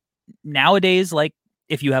nowadays, like,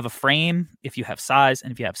 if you have a frame, if you have size,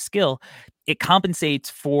 and if you have skill, it compensates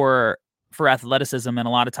for athleticism. And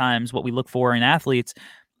a lot of times what we look for in athletes,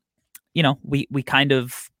 we kind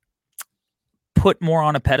of put more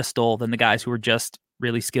on a pedestal than the guys who are just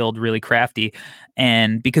really skilled, really crafty.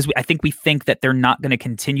 And because I think we think that they're not going to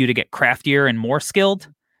continue to get craftier and more skilled.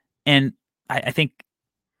 And I think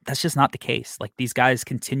that's just not the case. Like, these guys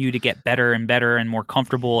continue to get better and better and more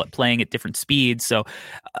comfortable at playing at different speeds. So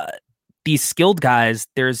these skilled guys,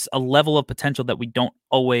 there's a level of potential that we don't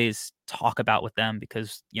always talk about with them,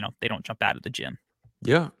 because, they don't jump out of the gym.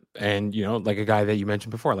 Yeah. And, like a guy that you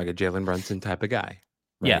mentioned before, like a Jalen Brunson type of guy.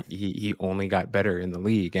 Right? Yeah. He only got better in the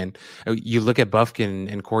league. And you look at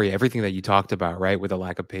Bufkin and Corey, everything that you talked about, right, with the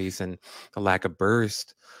lack of pace and the lack of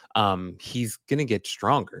burst, he's going to get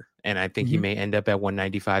stronger. And I think he may end up at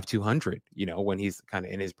 195, 200, when he's kind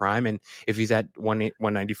of in his prime. And if he's at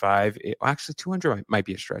 195, actually 200 might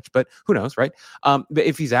be a stretch, but who knows, right? But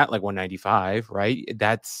if he's at like 195, right,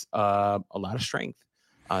 that's a lot of strength.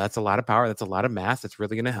 That's a lot of power. That's a lot of mass. That's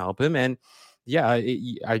really going to help him. And yeah,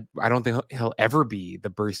 I don't think he'll ever be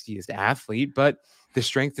the burstiest athlete, but the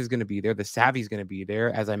strength is going to be there. The savvy is going to be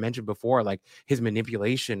there. As I mentioned before, like, his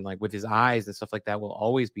manipulation, like with his eyes and stuff like that, will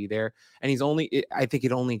always be there. And I think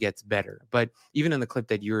it only gets better. But even in the clip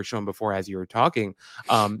that you were showing before, as you were talking,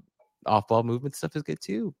 off-ball movement stuff is good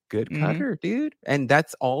too. Good cutter, dude. And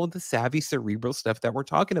that's all the savvy cerebral stuff that we're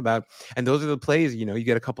talking about. And those are the plays, you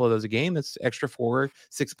get a couple of those a game. That's extra 4-6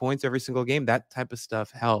 points every single game. That type of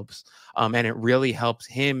stuff helps. And it really helps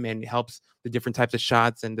him and helps the different types of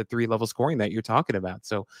shots and the 3-level scoring that you're talking about.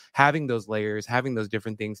 So having those layers, having those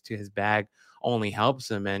different things to his bag only helps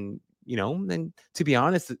him. And, and to be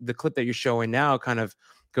honest, the clip that you're showing now kind of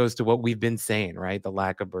goes to what we've been saying, right? The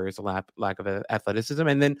lack of burst, the lack of athleticism,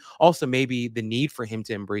 and then also maybe the need for him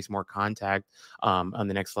to embrace more contact on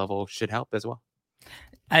the next level should help as well.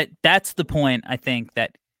 That's the point I think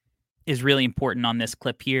that is really important on this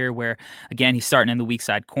clip here, where again he's starting in the weak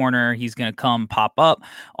side corner. He's going to come pop up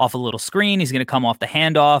off a little screen. He's going to come off the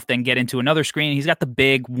handoff, then get into another screen. He's got the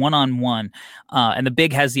big one-on-one, and the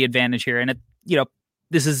big has the advantage here. And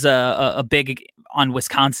this is a big on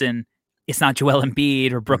Wisconsin. It's not Joel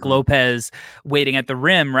Embiid or Brook Lopez waiting at the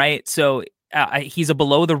rim, right? So he's a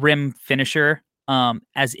below the rim finisher,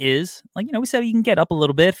 as is. We said he can get up a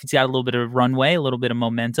little bit if he's got a little bit of runway, a little bit of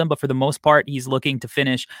momentum, but for the most part, he's looking to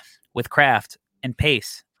finish with craft and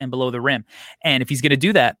pace and below the rim. And if he's going to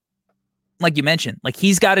do that, like you mentioned,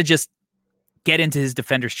 he's got to just get into his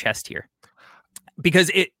defender's chest here. Because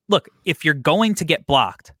if you're going to get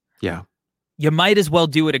blocked, you might as well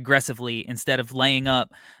do it aggressively instead of laying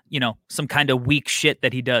up, some kind of weak shit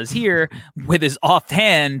that he does here with his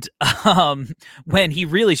offhand, when he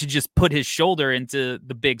really should just put his shoulder into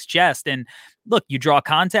the big's chest. And look, you draw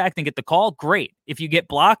contact and get the call. Great. If you get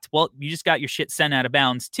blocked, well, you just got your shit sent out of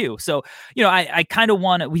bounds too. So, I kind of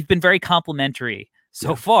want to, we've been very complimentary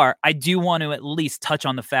so far. I do want to at least touch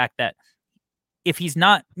on the fact that if he's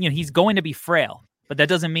not, he's going to be frail, but that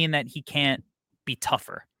doesn't mean that he can't be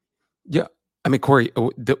tougher. Yeah. I mean, Corey,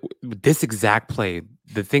 this exact play,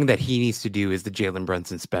 the thing that he needs to do is the Jalen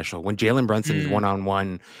Brunson special. When Jalen Brunson is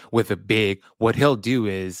one-on-one with a big, what he'll do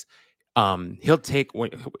is he'll take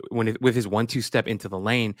with his 1-2 step into the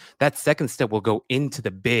lane, that second step will go into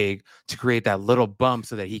the big to create that little bump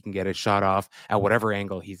so that he can get a shot off at whatever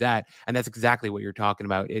angle he's at. And that's exactly what you're talking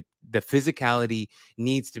about. The physicality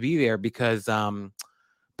needs to be there because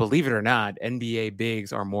believe it or not, NBA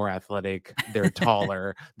bigs are more athletic. They're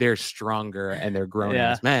taller, they're stronger, and they're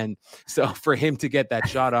grown-ass men. So for him to get that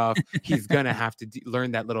shot off, he's going to have to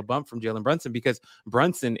learn that little bump from Jalen Brunson, because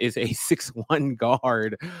Brunson is a 6'1"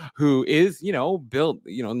 guard who is, built,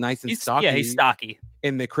 nice and stocky. Yeah, he's stocky.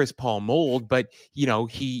 In the Chris Paul mold, but,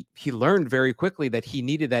 he learned very quickly that he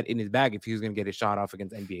needed that in his bag if he was going to get a shot off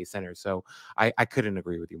against NBA centers. So I couldn't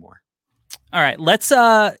agree with you more. All right, let's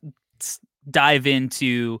dive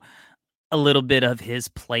into a little bit of his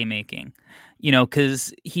playmaking,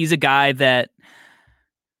 because he's a guy that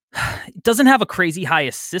doesn't have a crazy high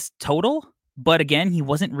assist total, but again, he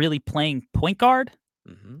wasn't really playing point guard.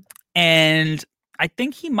 And I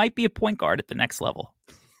think he might be a point guard at the next level.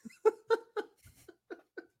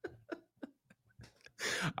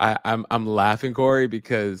 I'm laughing, Corey,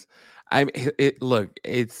 because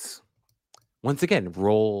it's once again,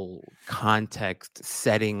 role, context,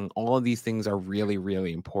 setting, all of these things are really,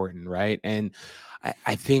 really important, right? And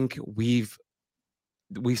I think we've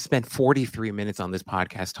spent 43 minutes on this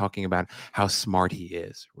podcast talking about how smart he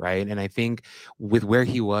is, right? And I think with where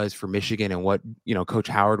he was for Michigan and what, Coach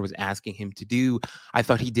Howard was asking him to do, I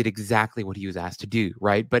thought he did exactly what he was asked to do,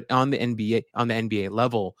 right? But on the NBA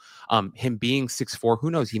level, him being 6'4",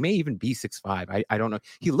 who knows? He may even be 6'5". I don't know.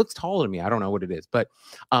 He looks taller than me. I don't know what it is. But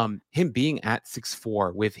him being at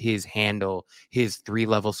 6'4" with his handle, his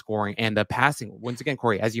 3-level scoring, and the passing, once again,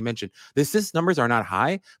 Corey, as you mentioned, the assist numbers are not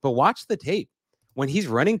high, but watch the tape. When he's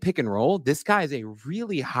running pick and roll, this guy is a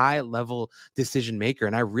really high level decision maker.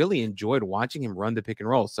 And I really enjoyed watching him run the pick and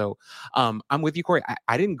roll. So I'm with you, Corey.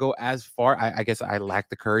 I didn't go as far. I guess I lack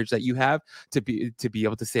the courage that you have to be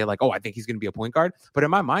able to say I think he's going to be a point guard. But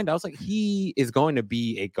in my mind, I was like, he is going to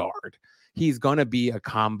be a guard. He's going to be a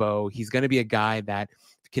combo. He's going to be a guy that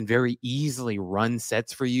can very easily run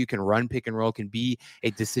sets for you, can run pick and roll, can be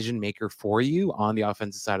a decision maker for you on the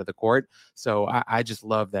offensive side of the court. So I just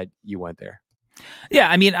love that you went there. Yeah,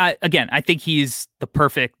 I mean, I think he's the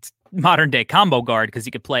perfect modern day combo guard because he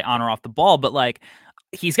could play on or off the ball, but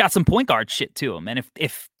he's got some point guard shit to him. And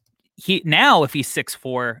if he's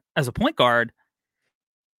 6'4" as a point guard,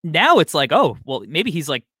 now it's maybe he's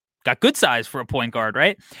got good size for a point guard,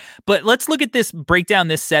 right? But let's look at this, break down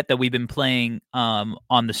this set that we've been playing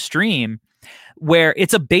on the stream, where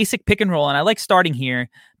it's a basic pick and roll. And I like starting here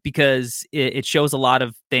because it shows a lot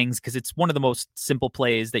of things, because it's one of the most simple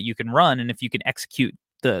plays that you can run. And if you can execute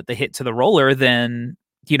the hit to the roller, then,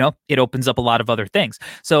 it opens up a lot of other things.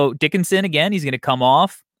 So Dickinson, again, he's going to come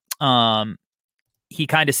off. He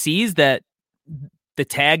kind of sees that the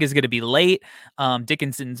tag is going to be late.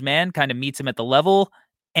 Dickinson's man kind of meets him at the level,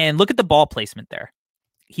 and look at the ball placement there.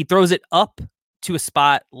 He throws it up to a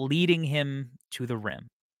spot leading him to the rim.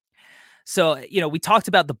 So, we talked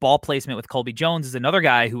about the ball placement with Colby Jones is another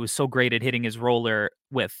guy who was so great at hitting his roller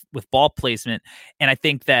with ball placement. And I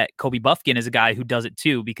think that Kobe Bufkin is a guy who does it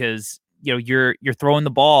too, because, you're throwing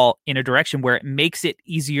the ball in a direction where it makes it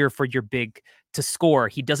easier for your big to score.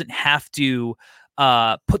 He doesn't have to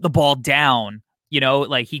put the ball down,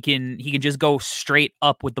 like he can just go straight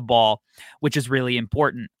up with the ball, which is really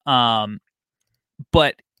important.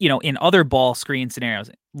 But, in other ball screen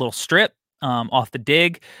scenarios, little strip, off the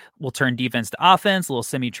dig, will turn defense to offense, a little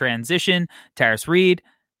semi-transition, Tyrus Reed.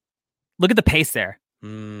 Look at the pace there.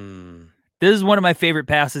 This is one of my favorite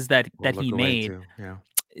passes that he made. Yeah.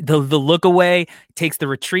 The look away, takes the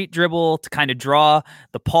retreat dribble to kind of draw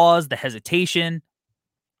the pause, the hesitation.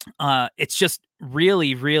 It's just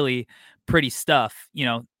really, really pretty stuff.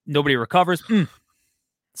 Nobody recovers.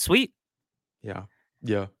 Sweet. Yeah.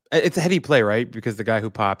 It's a heady play, right? Because the guy who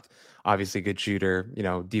popped, obviously good shooter,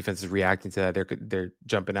 defense is reacting to that. They're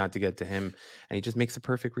jumping out to get to him, and he just makes a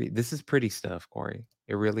perfect read. This is pretty stuff, Corey.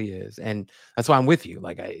 It really is. And that's why I'm with you.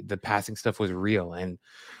 Like the passing stuff was real, and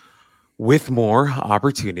with more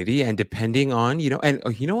opportunity and depending on,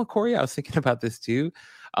 and you know what, Corey, I was thinking about this too.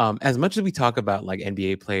 As much as we talk about like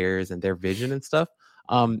NBA players and their vision and stuff,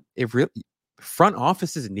 front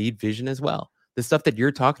offices need vision as well. The stuff that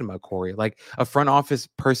you're talking about, Corey, like a front office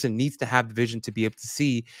person needs to have the vision to be able to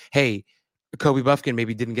see, hey, Kobe Bufkin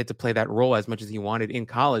maybe didn't get to play that role as much as he wanted in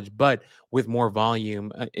college, but with more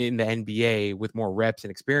volume in the NBA, with more reps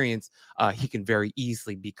and experience, he can very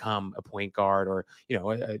easily become a point guard or,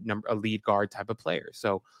 a lead guard type of player.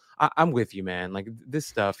 So I'm with you, man. Like this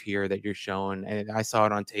stuff here that you're showing, and I saw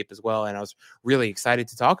it on tape as well, and I was really excited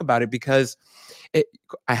to talk about it because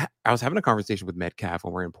I was having a conversation with Metcalf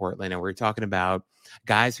when we're in Portland, and we were talking about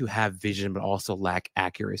guys who have vision but also lack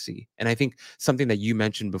accuracy. And I think something that you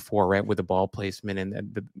mentioned before, right, with the ball placement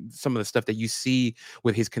and some of the stuff that you see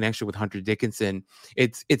with his connection with Hunter Dickinson,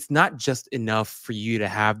 it's not just enough for you to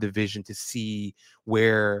have the vision to see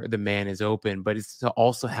where the man is open, but it's to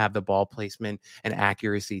also have the ball placement and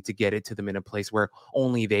accuracy to get it to them in a place where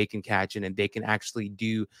only they can catch it and they can actually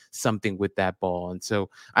do something with that ball. And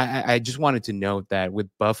so I just wanted to note that with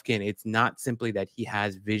Bufkin, it's not simply that he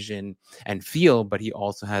has vision and feel, but he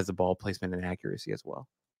also has the ball placement and accuracy as well.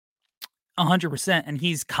 100%. And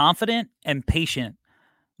he's confident and patient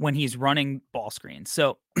when he's running ball screens.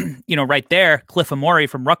 So, right there, Cliff Amore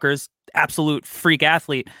from Rutgers, absolute freak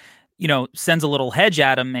athlete, sends a little hedge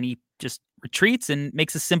at him and he just retreats and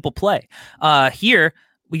makes a simple play. Here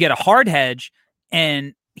we get a hard hedge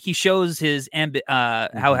and he shows his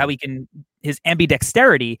how he can his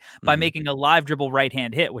ambidexterity by making a live dribble right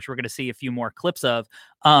hand hit, which we're going to see a few more clips of.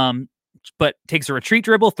 But takes a retreat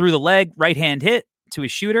dribble through the leg, right hand hit to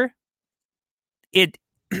his shooter. It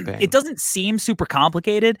doesn't seem super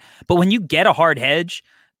complicated, but when you get a hard hedge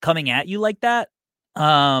coming at you like that,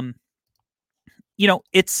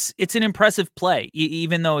 it's an impressive play,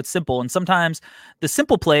 even though it's simple. And sometimes the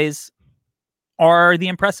simple plays are the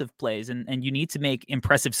impressive plays, and you need to make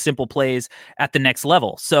impressive simple plays at the next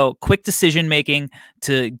level. So quick decision making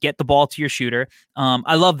to get the ball to your shooter.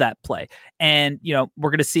 I love that play. And,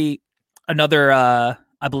 we're going to see another,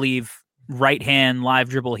 I believe, right hand live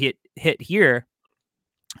dribble hit here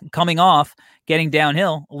coming off, getting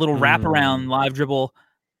downhill, a little wraparound live dribble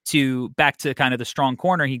back to kind of the strong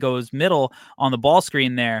corner. He goes middle on the ball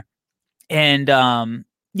screen there. And,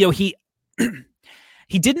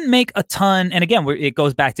 he didn't make a ton. And again, it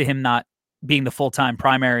goes back to him not being the full-time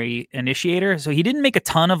primary initiator. So he didn't make a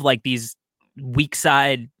ton of like these weak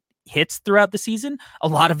side hits throughout the season. A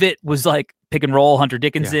lot of it was like pick and roll, Hunter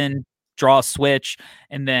Dickinson, draw a switch,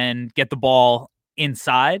 and then get the ball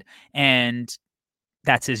inside. And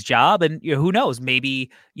that's his job. And who knows,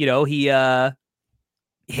 maybe, he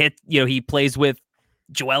he plays with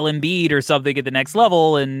Joel Embiid or something at the next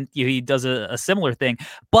level, and he does a similar thing.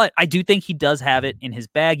 But I do think he does have it in his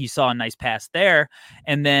bag. You saw a nice pass there.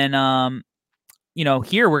 And then,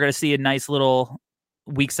 here we're going to see a nice little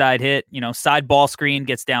weak side hit, side ball screen,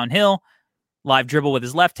 gets downhill, live dribble with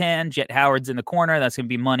his left hand. Jet Howard's in the corner. That's going to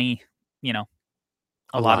be money,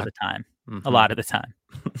 a lot of the time. A lot of the time.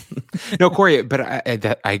 No, Corey, but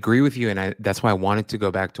I agree with you, and that's why I wanted to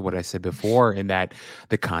go back to what I said before, in that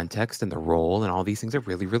the context and the role and all these things are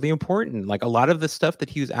really, really important. Like a lot of the stuff that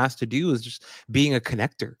he was asked to do is just being a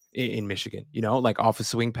connector in Michigan. Like off a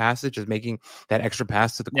swing passage, just making that extra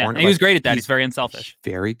pass to the corner. And he was great at that. He's very unselfish.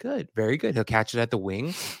 Very good, very good. He'll catch it at the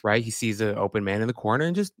wing, right? He sees an open man in the corner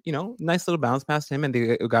and just nice little bounce past him, and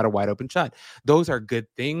they got a wide open shot. Those are good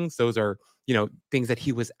things. Those are things that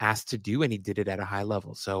he was asked to do, and he did it at a high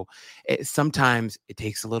level. So sometimes it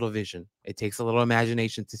takes a little vision. It takes a little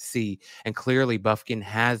imagination to see. And clearly Bufkin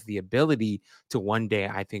has the ability to one day,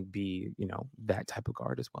 I think, be, that type of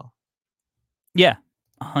guard as well. Yeah,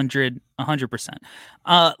 100%.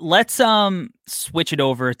 Let's switch it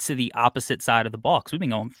over to the opposite side of the ball, because we've been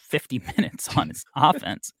going 50 minutes on his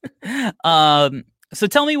offense. So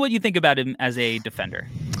tell me what you think about him as a defender.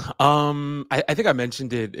 I think I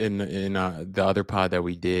mentioned it in the other pod that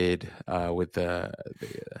we did with the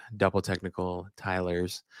double technical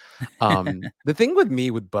Tylers. The thing with me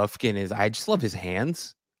with Bufkin is I just love his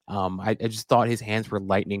hands. I just thought his hands were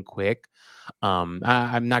lightning quick. I'm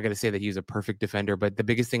not going to say that he was a perfect defender, but the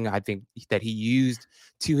biggest thing I think that he used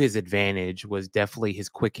to his advantage was definitely his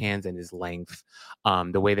quick hands and his length.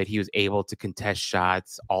 The way that he was able to contest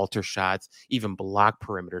shots, alter shots, even block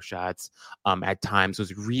perimeter shots at times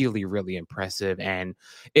was really, really impressive. And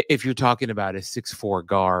if you're talking about a 6'4"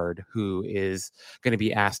 guard who is going to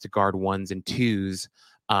be asked to guard ones and twos,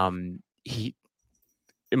 he,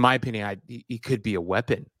 in my opinion, he could be a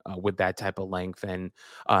weapon with that type of length and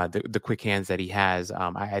the quick hands that he has.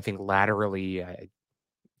 I think laterally,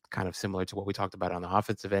 kind of similar to what we talked about on the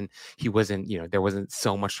offensive end, he wasn't, there wasn't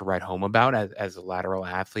so much to write home about as a lateral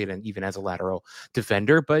athlete and even as a lateral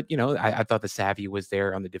defender. But, I thought the savvy was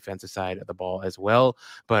there on the defensive side of the ball as well.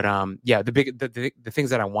 But the things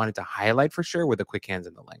that I wanted to highlight for sure were the quick hands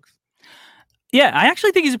and the length. Yeah, I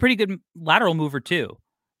actually think he's a pretty good lateral mover too.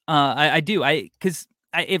 I do. Because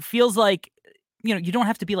it feels like, you don't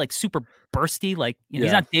have to be like super bursty. Like,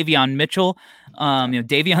 he's not Davion Mitchell.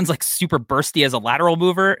 Davion's like super bursty as a lateral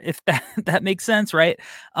mover, if that makes sense, right?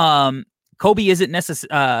 Kobe isn't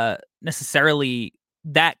necessarily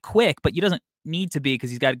that quick, but he doesn't need to be, because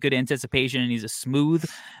he's got good anticipation and he's a smooth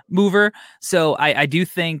mover. So I do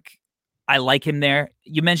think I like him there.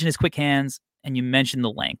 You mentioned his quick hands and you mentioned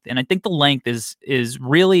the length, and I think the length is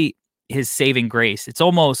really his saving grace. It's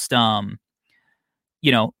almost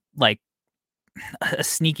like a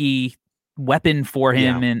sneaky weapon for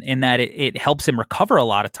him in that it helps him recover a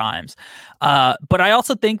lot of times. But I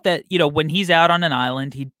also think that, when he's out on an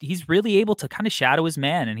island, he's really able to kind of shadow his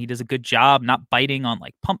man, and he does a good job not biting on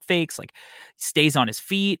like pump fakes, like stays on his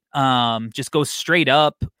feet, just goes straight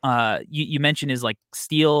up. You mentioned his like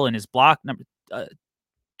steal and his block number,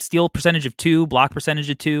 steal percentage of 2, block percentage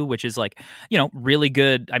of 2, which is like, really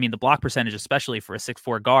good. I mean, the block percentage, especially for a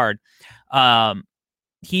 6'4" guard,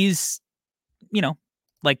 he's,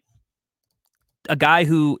 like a guy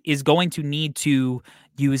who is going to need to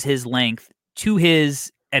use his length to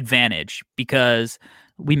his advantage, because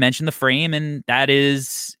we mentioned the frame, and that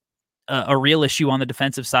is a real issue on the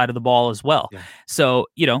defensive side of the ball as well. Yeah. So,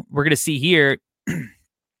 we're going to see here,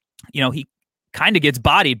 he kind of gets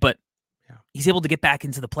bodied, but he's able to get back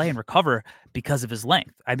into the play and recover because of his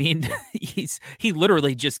length. I mean, he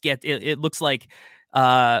literally just it looks like,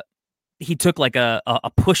 he took like a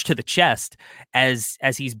push to the chest as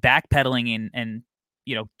he's backpedaling and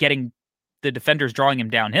getting the defenders drawing him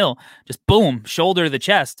downhill. Just boom, shoulder to the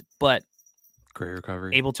chest, but great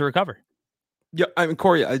recovery, able to recover. Yeah, I mean,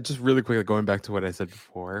 Corey, just really quickly going back to what I said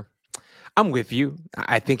before, I'm with you.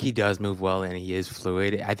 I think he does move well and he is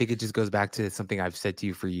fluid. I think it just goes back to something I've said to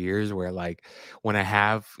you for years, where like when I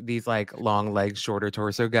have these like long legs, shorter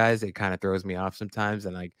torso guys, it kind of throws me off sometimes.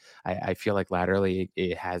 And like I feel like laterally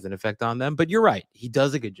it has an effect on them. But you're right. He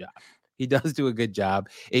does a good job. He does do a good job.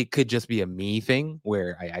 It could just be a me thing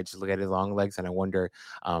where I just look at his long legs and I wonder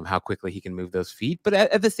how quickly he can move those feet. But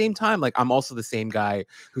at the same time, like I'm also the same guy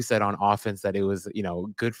who said on offense that it was,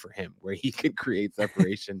 good for him, where he could create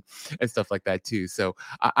separation and stuff like that too. So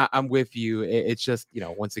I'm with you. It's just,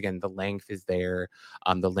 once again, the length is there.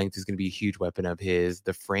 The length is going to be a huge weapon of his.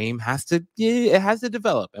 The frame has to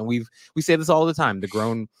develop. And we say this all the time. The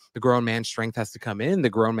grown man strength has to come in. The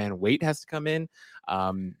grown man weight has to come in.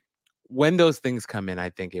 When those things come in, I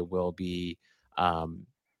think it will be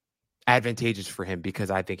advantageous for him,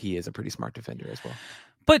 because I think he is a pretty smart defender as well.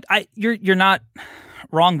 But you're not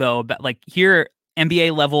wrong though. About like here,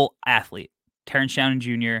 NBA level athlete, Terrence Shannon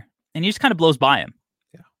Jr., and he just kind of blows by him.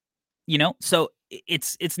 Yeah, so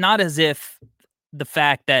it's not as if the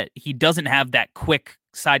fact that he doesn't have that quick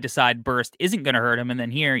side to side burst isn't going to hurt him. And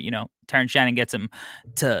then here, Terrence Shannon gets him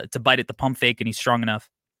to bite at the pump fake, and he's strong enough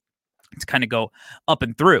to kind of go up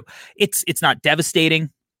and through. It's not devastating.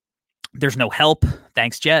 There's no help.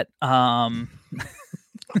 Thanks, Jet.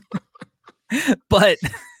 But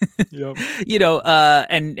Yep.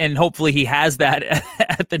 and hopefully he has that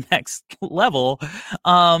at the next level.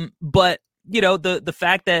 But the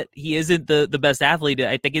fact that he isn't the best athlete,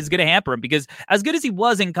 I think is going to hamper him, because as good as he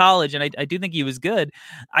was in college, and I do think he was good,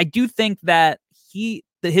 I do think that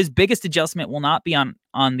his biggest adjustment will not be on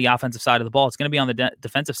the offensive side of the ball. It's going to be on the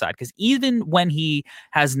defensive side, because even when he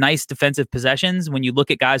has nice defensive possessions, when you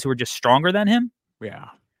look at guys who are just stronger than him,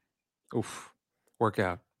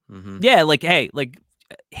 workout. Mm-hmm. Yeah,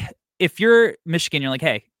 if you're Michigan, you're like,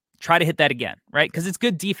 hey, try to hit that again, right? Because it's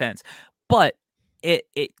good defense. But it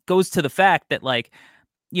goes to the fact that,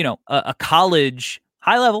 a college,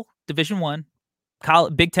 high-level, Division I,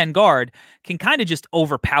 Big Ten guard can kind of just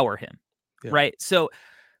overpower him, right? So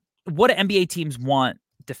what do NBA teams want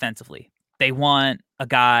defensively? They want a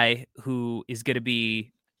guy who is going to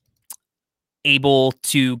be able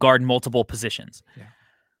to guard multiple positions. Yeah.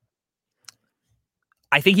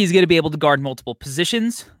 I think he's going to be able to guard multiple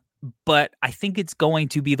positions, but I think it's going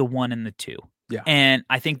to be the 1 and the 2. Yeah. And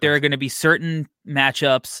I think there are going to be certain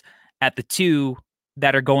matchups at the 2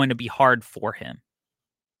 that are going to be hard for him.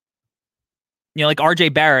 Like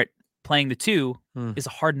RJ Barrett playing the 2 is a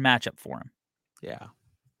hard matchup for him. Yeah.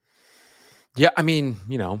 Yeah. I mean,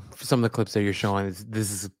 some of the clips that you're showing,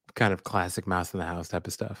 this is kind of classic mouse in the house type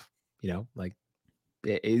of stuff,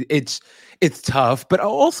 it's tough, but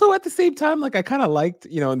also at the same time, I kind of liked,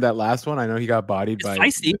 in that last one, I know he got bodied by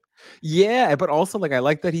feisty. Yeah, but also I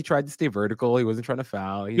like that he tried to stay vertical. He wasn't trying to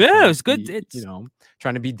foul. It was good. It's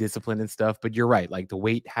trying to be disciplined and stuff. But you're right, the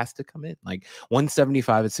weight has to come in.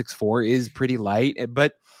 175 at 6'4" is pretty light,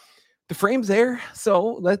 but the frame's there.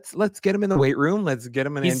 So let's get him in the weight room. Let's get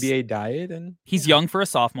him an NBA diet, and he's young for a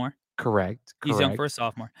sophomore. Correct. He's young for a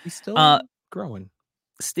sophomore. He's still growing.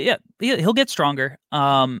 Yeah, he'll get stronger.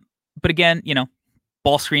 But again,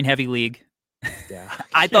 ball screen heavy league. Yeah.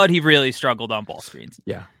 I thought he really struggled on ball screens.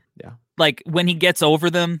 Yeah. When he gets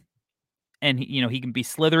over them, and he can be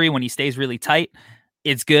slithery when he stays really tight,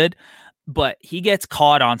 it's good. But he gets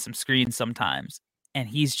caught on some screens sometimes, and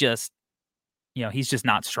he's just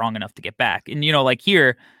not strong enough to get back. And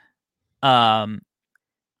here,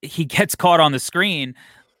 he gets caught on the screen,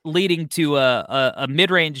 leading to a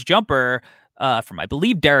mid-range jumper from, I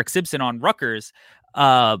believe, Derek Simpson on Rutgers.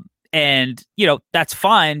 And that's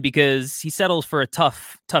fine, because he settles for a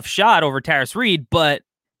tough shot over Tarris Reed. But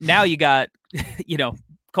now you got,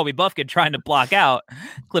 Kobe Bufkin trying to block out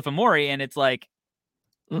Cliff Amore, and it's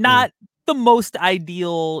not the most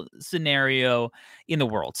ideal scenario in the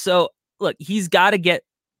world. So look, he's got to get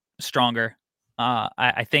stronger.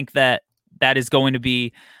 I think that is going to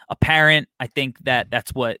be apparent. I think that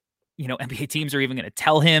that's what, NBA teams are even going to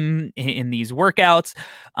tell him in these workouts.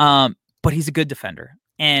 But he's a good defender.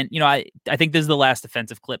 And, I think this is the last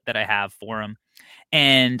defensive clip that I have for him.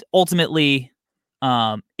 And ultimately,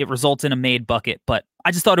 it results in a made bucket. But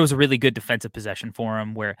I just thought it was a really good defensive possession for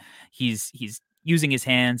him, where he's using his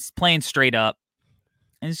hands, playing straight up,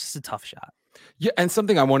 and it's just a tough shot. Yeah, and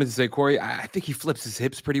something I wanted to say, Corey, I think he flips his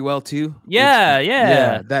hips pretty well too.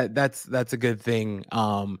 Yeah. That's a good thing.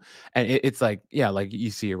 And it's like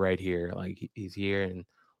you see it right here. He's here and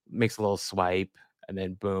makes a little swipe, and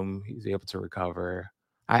then boom, he's able to recover.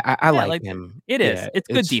 I like him. It is. It's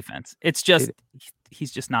good defense. It's just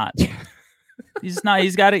he's just not. He's just not.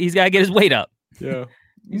 He's got to get his weight up. Yeah.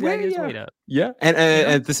 He's got to get his weight up. Yeah. And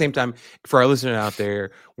at the same time, for our listener out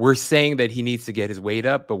there, we're saying that he needs to get his weight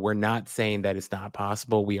up, but we're not saying that it's not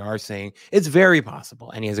possible. We are saying it's very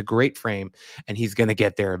possible, and he has a great frame, and he's going to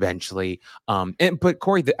get there eventually. But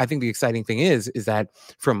Corey, I think the exciting thing is that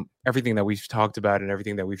from everything that we've talked about and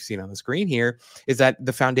everything that we've seen on the screen here, is that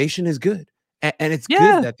the foundation is good. And it's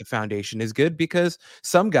good that the foundation is good, because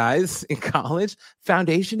some guys in college,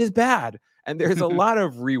 foundation is bad. And there's a lot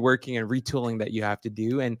of reworking and retooling that you have to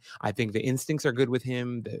do. And I think the instincts are good with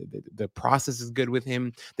him. The process is good with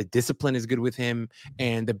him. The discipline is good with him.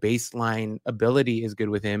 And the baseline ability is good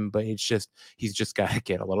with him. But it's just, he's just got to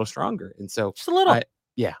get a little stronger. And so, just a little.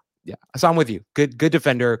 Yeah. So I'm with you. Good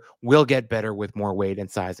defender will get better with more weight and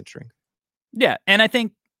size and strength. Yeah. And I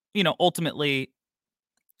think, ultimately,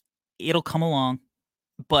 it'll come along.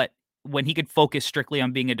 But when he could focus strictly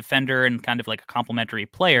on being a defender and kind of like a complementary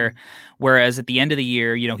player, whereas at the end of the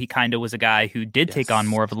year, he kind of was a guy who did take on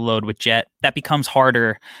more of the load with Jet, that becomes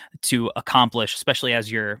harder to accomplish, especially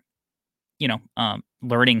as you're,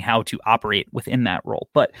 learning how to operate within that role.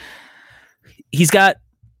 But he's got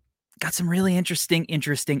got some really interesting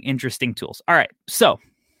tools. All right. So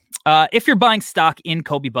if you're buying stock in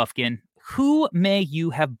Kobe Bufkin, who may you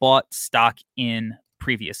have bought stock in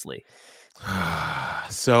previously?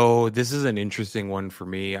 So this is an interesting one for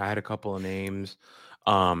me. I had a couple of names.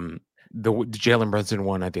 The Jalen Brunson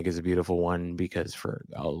one I think is a beautiful one because for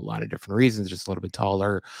a lot of different reasons, just a little bit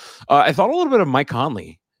taller. I thought a little bit of Mike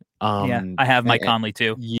Conley. Yeah, I have Mike Conley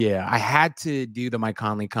too. Yeah, I had to do the Mike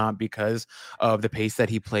Conley comp because of the pace that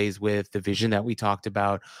he plays with, the vision that we talked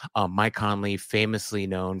about. Mike Conley, famously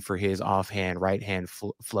known for his offhand, right-hand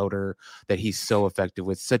floater that he's so effective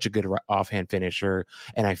with, such a good offhand finisher.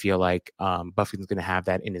 And I feel like Bufkin's going to have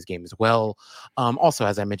that in his game as well. Also,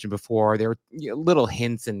 as I mentioned before, there were little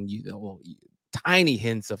hints and tiny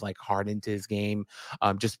hints of like Harden to his game,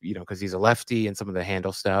 just because he's a lefty and some of the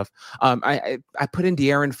handle stuff. I put in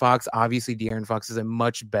De'Aaron Fox. Obviously, De'Aaron Fox is a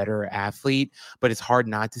much better athlete, but it's hard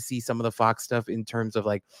not to see some of the Fox stuff in terms of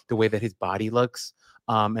like the way that his body looks.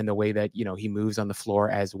 And the way that he moves on the floor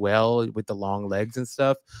as well with the long legs and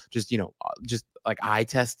stuff, just like eye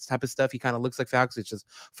test type of stuff. He kind of looks like Fox. It's just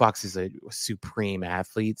Fox is a supreme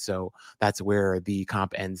athlete, so that's where the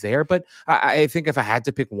comp ends there. But I think if I had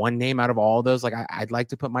to pick one name out of all those, like I'd like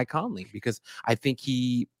to put Mike Conley because I think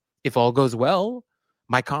if all goes well,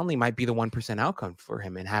 Mike Conley might be the 1% outcome for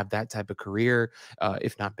him and have that type of career,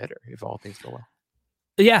 if not better, if all things go well.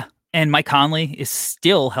 Yeah, and Mike Conley is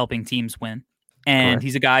still helping teams win. And Correct.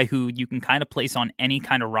 He's a guy who you can kind of place on any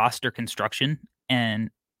kind of roster construction, and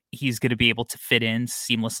he's going to be able to fit in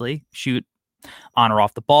seamlessly, shoot on or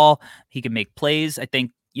off the ball. He can make plays. I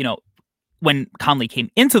think, when Conley came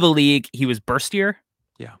into the league, he was burstier.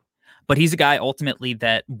 Yeah. But he's a guy ultimately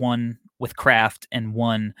that won with craft and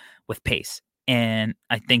won with pace. And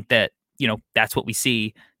I think that, that's what we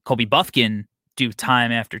see Kobe Bufkin do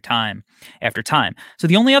time after time after time. So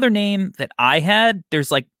the only other name that I had, there's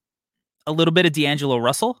like a little bit of D'Angelo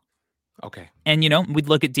Russell. Okay. And, we'd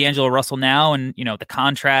look at D'Angelo Russell now and, the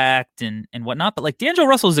contract and whatnot. But like D'Angelo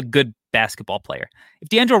Russell is a good basketball player. If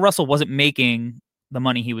D'Angelo Russell wasn't making the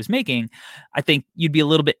money he was making, I think you'd be a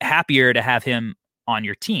little bit happier to have him on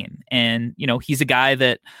your team. And, he's a guy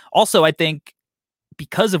that also, I think,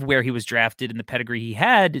 because of where he was drafted and the pedigree he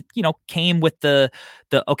had, came with the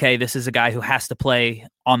okay, this is a guy who has to play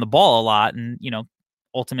on the ball a lot. And,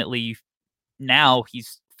 ultimately now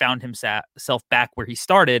he's found himself back where he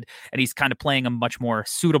started, and he's kind of playing a much more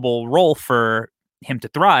suitable role for him to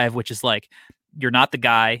thrive, which is like, you're not the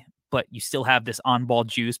guy, but you still have this on-ball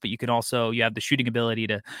juice, but you have the shooting ability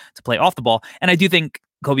to play off the ball. And I do think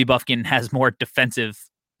Kobe Bufkin has more defensive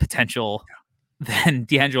potential than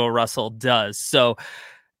D'Angelo Russell does. So,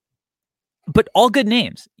 but all good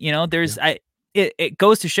names, it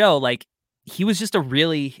goes to show like he was just a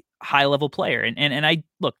really high level player. And I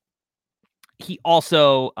look, he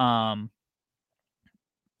also,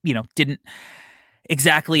 didn't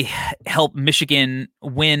exactly help Michigan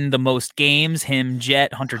win the most games. Him,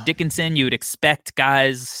 Jet, Hunter Dickinson, you would expect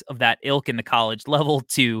guys of that ilk in the college level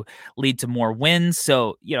to lead to more wins.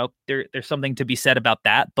 So, there's something to be said about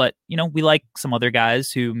that. But, we like some other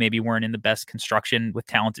guys who maybe weren't in the best construction with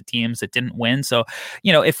talented teams that didn't win. So,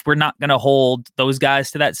 if we're not going to hold those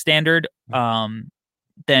guys to that standard,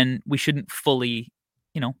 then we shouldn't fully,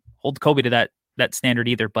 hold Kobe to that standard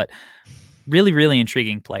either. But really, really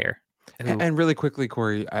intriguing player. And really quickly,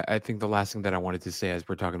 Corey, I think the last thing that I wanted to say as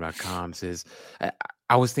we're talking about comps is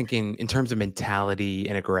I was thinking in terms of mentality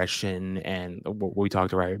and aggression and what we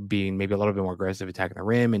talked about being maybe a little bit more aggressive, attacking the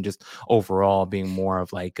rim, and just overall being more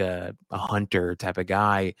of like a hunter type of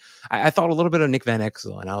guy. I thought a little bit of Nick Van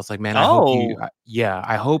Exel, and I was like, man, I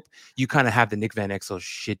hope you kind of have the Nick Van Exel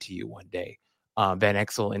shit to you one day. Van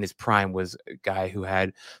Exel in his prime was a guy who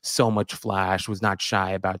had so much flash, was not shy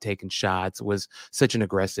about taking shots, was such an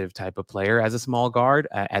aggressive type of player as a small guard,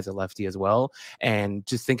 as a lefty as well. And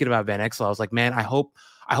just thinking about Van Exel, I was like, man, I hope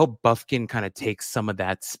Bufkin kind of takes some of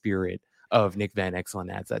that spirit of Nick Van Exel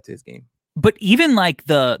and adds that to his game. But even like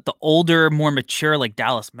the older, more mature, like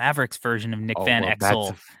Dallas Mavericks version of Nick Van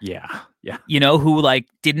Exel, who like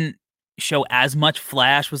didn't show as much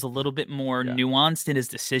flash, was a little bit more nuanced in his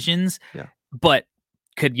decisions. Yeah. But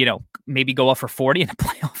could, maybe go off for 40 in a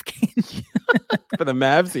playoff game. For the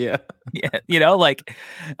Mavs, yeah. Yeah,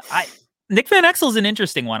 Nick Van Exel's an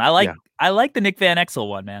interesting one. I like the Nick Van Exel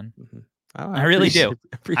one, man. Mm-hmm. Oh, I really do.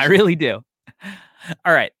 I really do.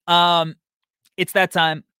 All right. It's that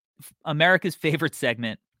time. America's favorite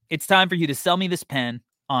segment. It's time for you to sell me this pen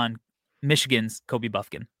on Michigan's Kobe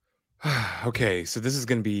Bufkin. Okay, so this is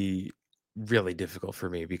going to be really difficult for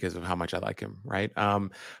me because of how much I like him, right?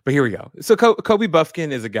 But here we go. So Kobe Bufkin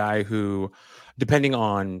is a guy who, depending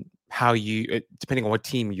on how you, depending on what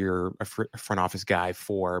team you're a front office guy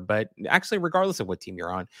for, but actually, regardless of what team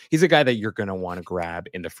you're on, he's a guy that you're going to want to grab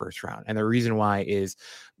in the first round. And the reason why is,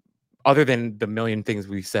 other than the million things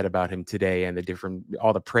we've said about him today and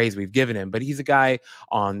all the praise we've given him, but he's a guy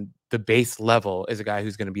on the base level, is a guy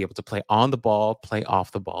who's going to be able to play on the ball, play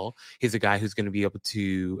off the ball. He's a guy who's going to be able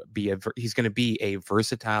to he's going to be a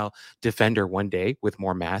versatile defender one day with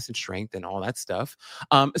more mass and strength and all that stuff.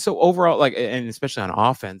 So overall, and especially on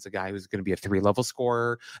offense, a guy who's going to be a 3-level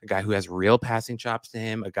scorer, a guy who has real passing chops to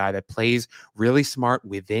him, a guy that plays really smart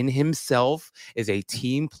within himself, is a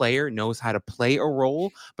team player, knows how to play a role,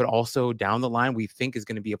 but also down the line, we think is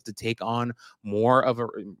going to be able to take on more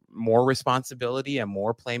responsibility and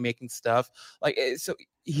more playmaking stuff. So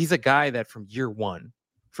he's a guy that from year one,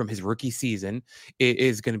 from his rookie season,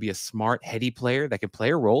 is going to be a smart, heady player that can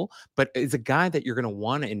play a role, but is a guy that you're going to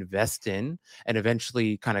want to invest in and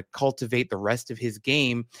eventually kind of cultivate the rest of his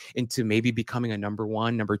game into maybe becoming a number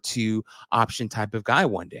 1, number 2 option type of guy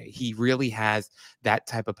one day. He really has that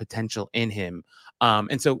type of potential in him.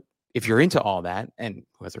 And so if you're into all that, and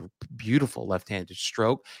who has a beautiful left-handed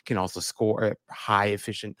stroke, can also score a high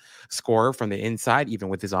efficient scorer from the inside, even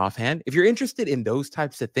with his offhand. If you're interested in those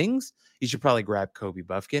types of things, you should probably grab Kobe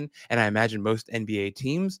Bufkin. And I imagine most NBA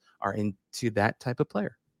teams are into that type of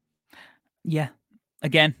player. Yeah.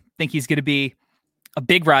 Again, think he's going to be a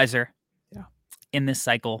big riser in this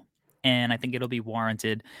cycle. And I think it'll be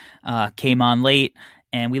warranted. Came on late.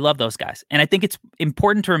 And we love those guys. And I think it's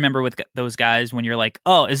important to remember with those guys when you're like,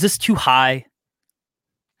 oh, is this too high?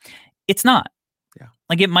 It's not. Yeah.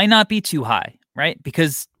 It might not be too high, right?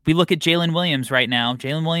 Because we look at Jalen Williams right now.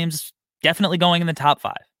 Jalen Williams definitely going in the top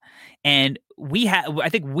 5. And I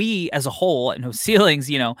think we as a whole, at No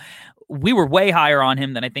Ceilings, we were way higher on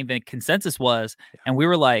him than I think the consensus was. Yeah. And we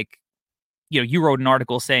were like, you wrote an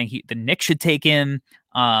article saying the Knicks should take him,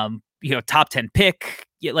 top 10 pick.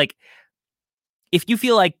 If you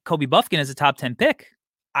feel like Kobe Bufkin is a top 10 pick,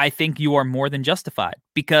 I think you are more than justified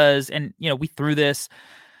because, we threw this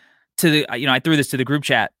to I threw this to the group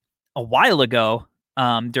chat a while ago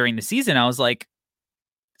during the season. I was like,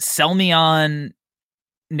 sell me on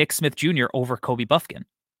Nick Smith Jr. over Kobe Bufkin.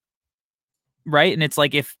 Right. And it's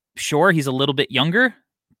like, sure, he's a little bit younger,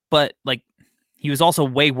 but he was also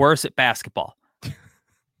way worse at basketball.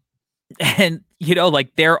 And,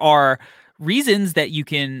 there are reasons that you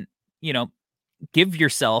can, give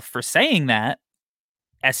yourself for saying that.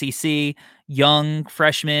 SEC, young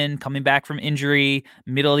freshman coming back from injury,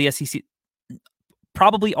 middle of the SEC,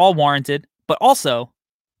 probably all warranted, but also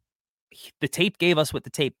the tape gave us what the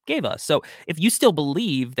tape gave us. So if you still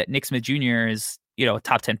believe that Nick Smith Jr. is, a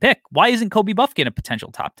top 10 pick, why isn't Kobe Bufkin a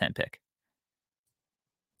potential top 10 pick?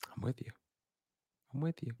 I'm with you.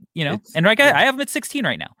 And I have him at 16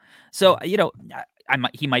 right now. So,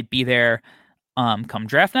 he might be there come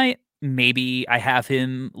draft night. Maybe I have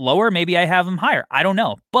him lower. Maybe I have him higher. I don't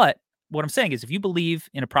know. But what I'm saying is if you believe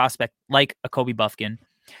in a prospect like a Kobe Bufkin,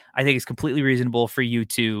 I think it's completely reasonable for you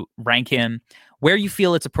to rank him where you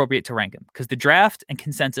feel it's appropriate to rank him because the draft and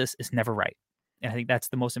consensus is never right. And I think that's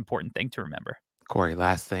the most important thing to remember. Corey,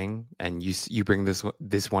 last thing, and you bring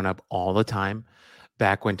this one up all the time.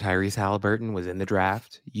 Back when Tyrese Halliburton was in the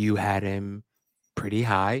draft, you had him pretty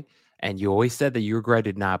high, and you always said that you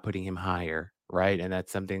regretted not putting him higher. Right. And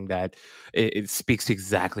that's something that it speaks to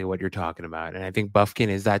exactly what you're talking about. And I think Bufkin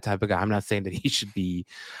is that type of guy. I'm not saying that he should be,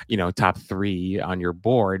 top 3 on your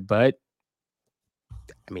board, but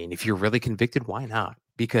I mean, if you're really convicted, why not?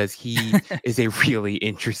 Because he is a really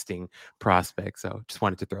interesting prospect. So just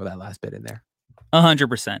wanted to throw that last bit in there.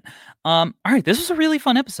 100%. All right. This was a really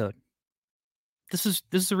fun episode. This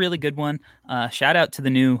is a really good one. Shout out to the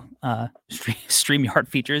new StreamYard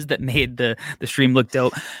features that made the stream look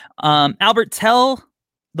dope. Albert, tell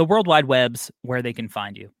the World Wide Webs where they can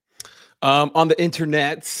find you. On the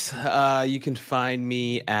internets, you can find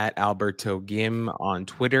me at Alberto Gim. On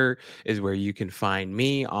Twitter is where you can find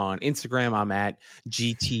me. On Instagram, I'm at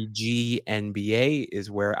GTGNBA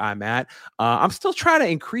is where I'm at. I'm still trying to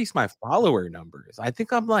increase my follower numbers. I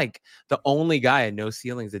think I'm like the only guy at No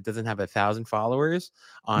Ceilings that doesn't have 1,000 followers.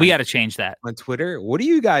 We got to change that on Twitter. What are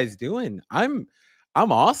you guys doing? I'm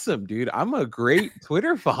awesome, dude. I'm a great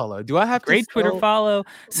Twitter follow. Do I have great Twitter follow?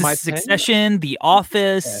 Succession, The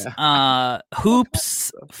Office,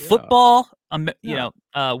 Hoops, football,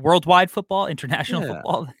 worldwide football, international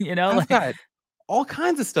football. I've got all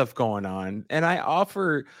kinds of stuff going on, and I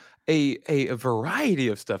offer a variety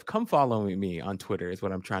of stuff. Come follow me on Twitter is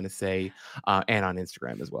what I'm trying to say, and on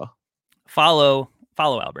Instagram as well. Follow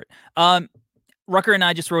Albert. Rucker and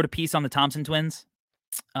I just wrote a piece on the Thompson twins.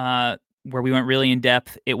 Where we went really in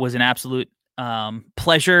depth. It was an absolute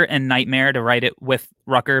pleasure and nightmare to write it with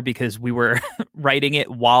Rucker because we were writing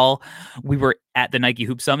it while we were at the Nike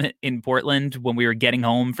Hoop Summit in Portland when we were getting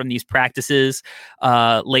home from these practices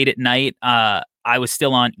late at night. I was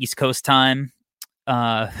still on East Coast time,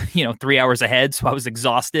 3 hours ahead. So I was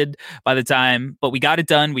exhausted by the time, but we got it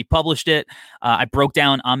done. We published it. I broke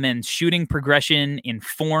down Amen's shooting progression in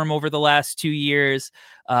form over the last 2 years.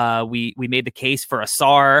 We made the case for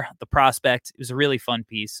Asar, the prospect. It was a really fun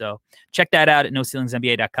piece. So check that out at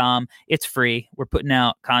noceilingsnba.com. It's free. We're putting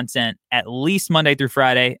out content at least Monday through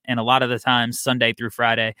Friday, and a lot of the times Sunday through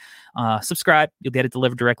Friday. Subscribe. You'll get it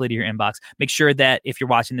delivered directly to your inbox. Make sure that if you're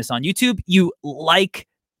watching this on YouTube, you like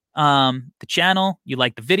the channel, you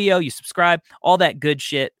like the video, you subscribe, all that good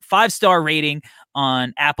shit. 5-star rating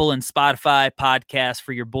on Apple and Spotify podcasts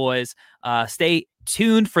for your boys. Stay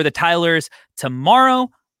tuned for the Tylers tomorrow.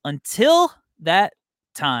 Until that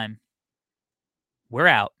time, we're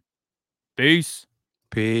out. Peace.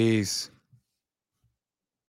 Peace.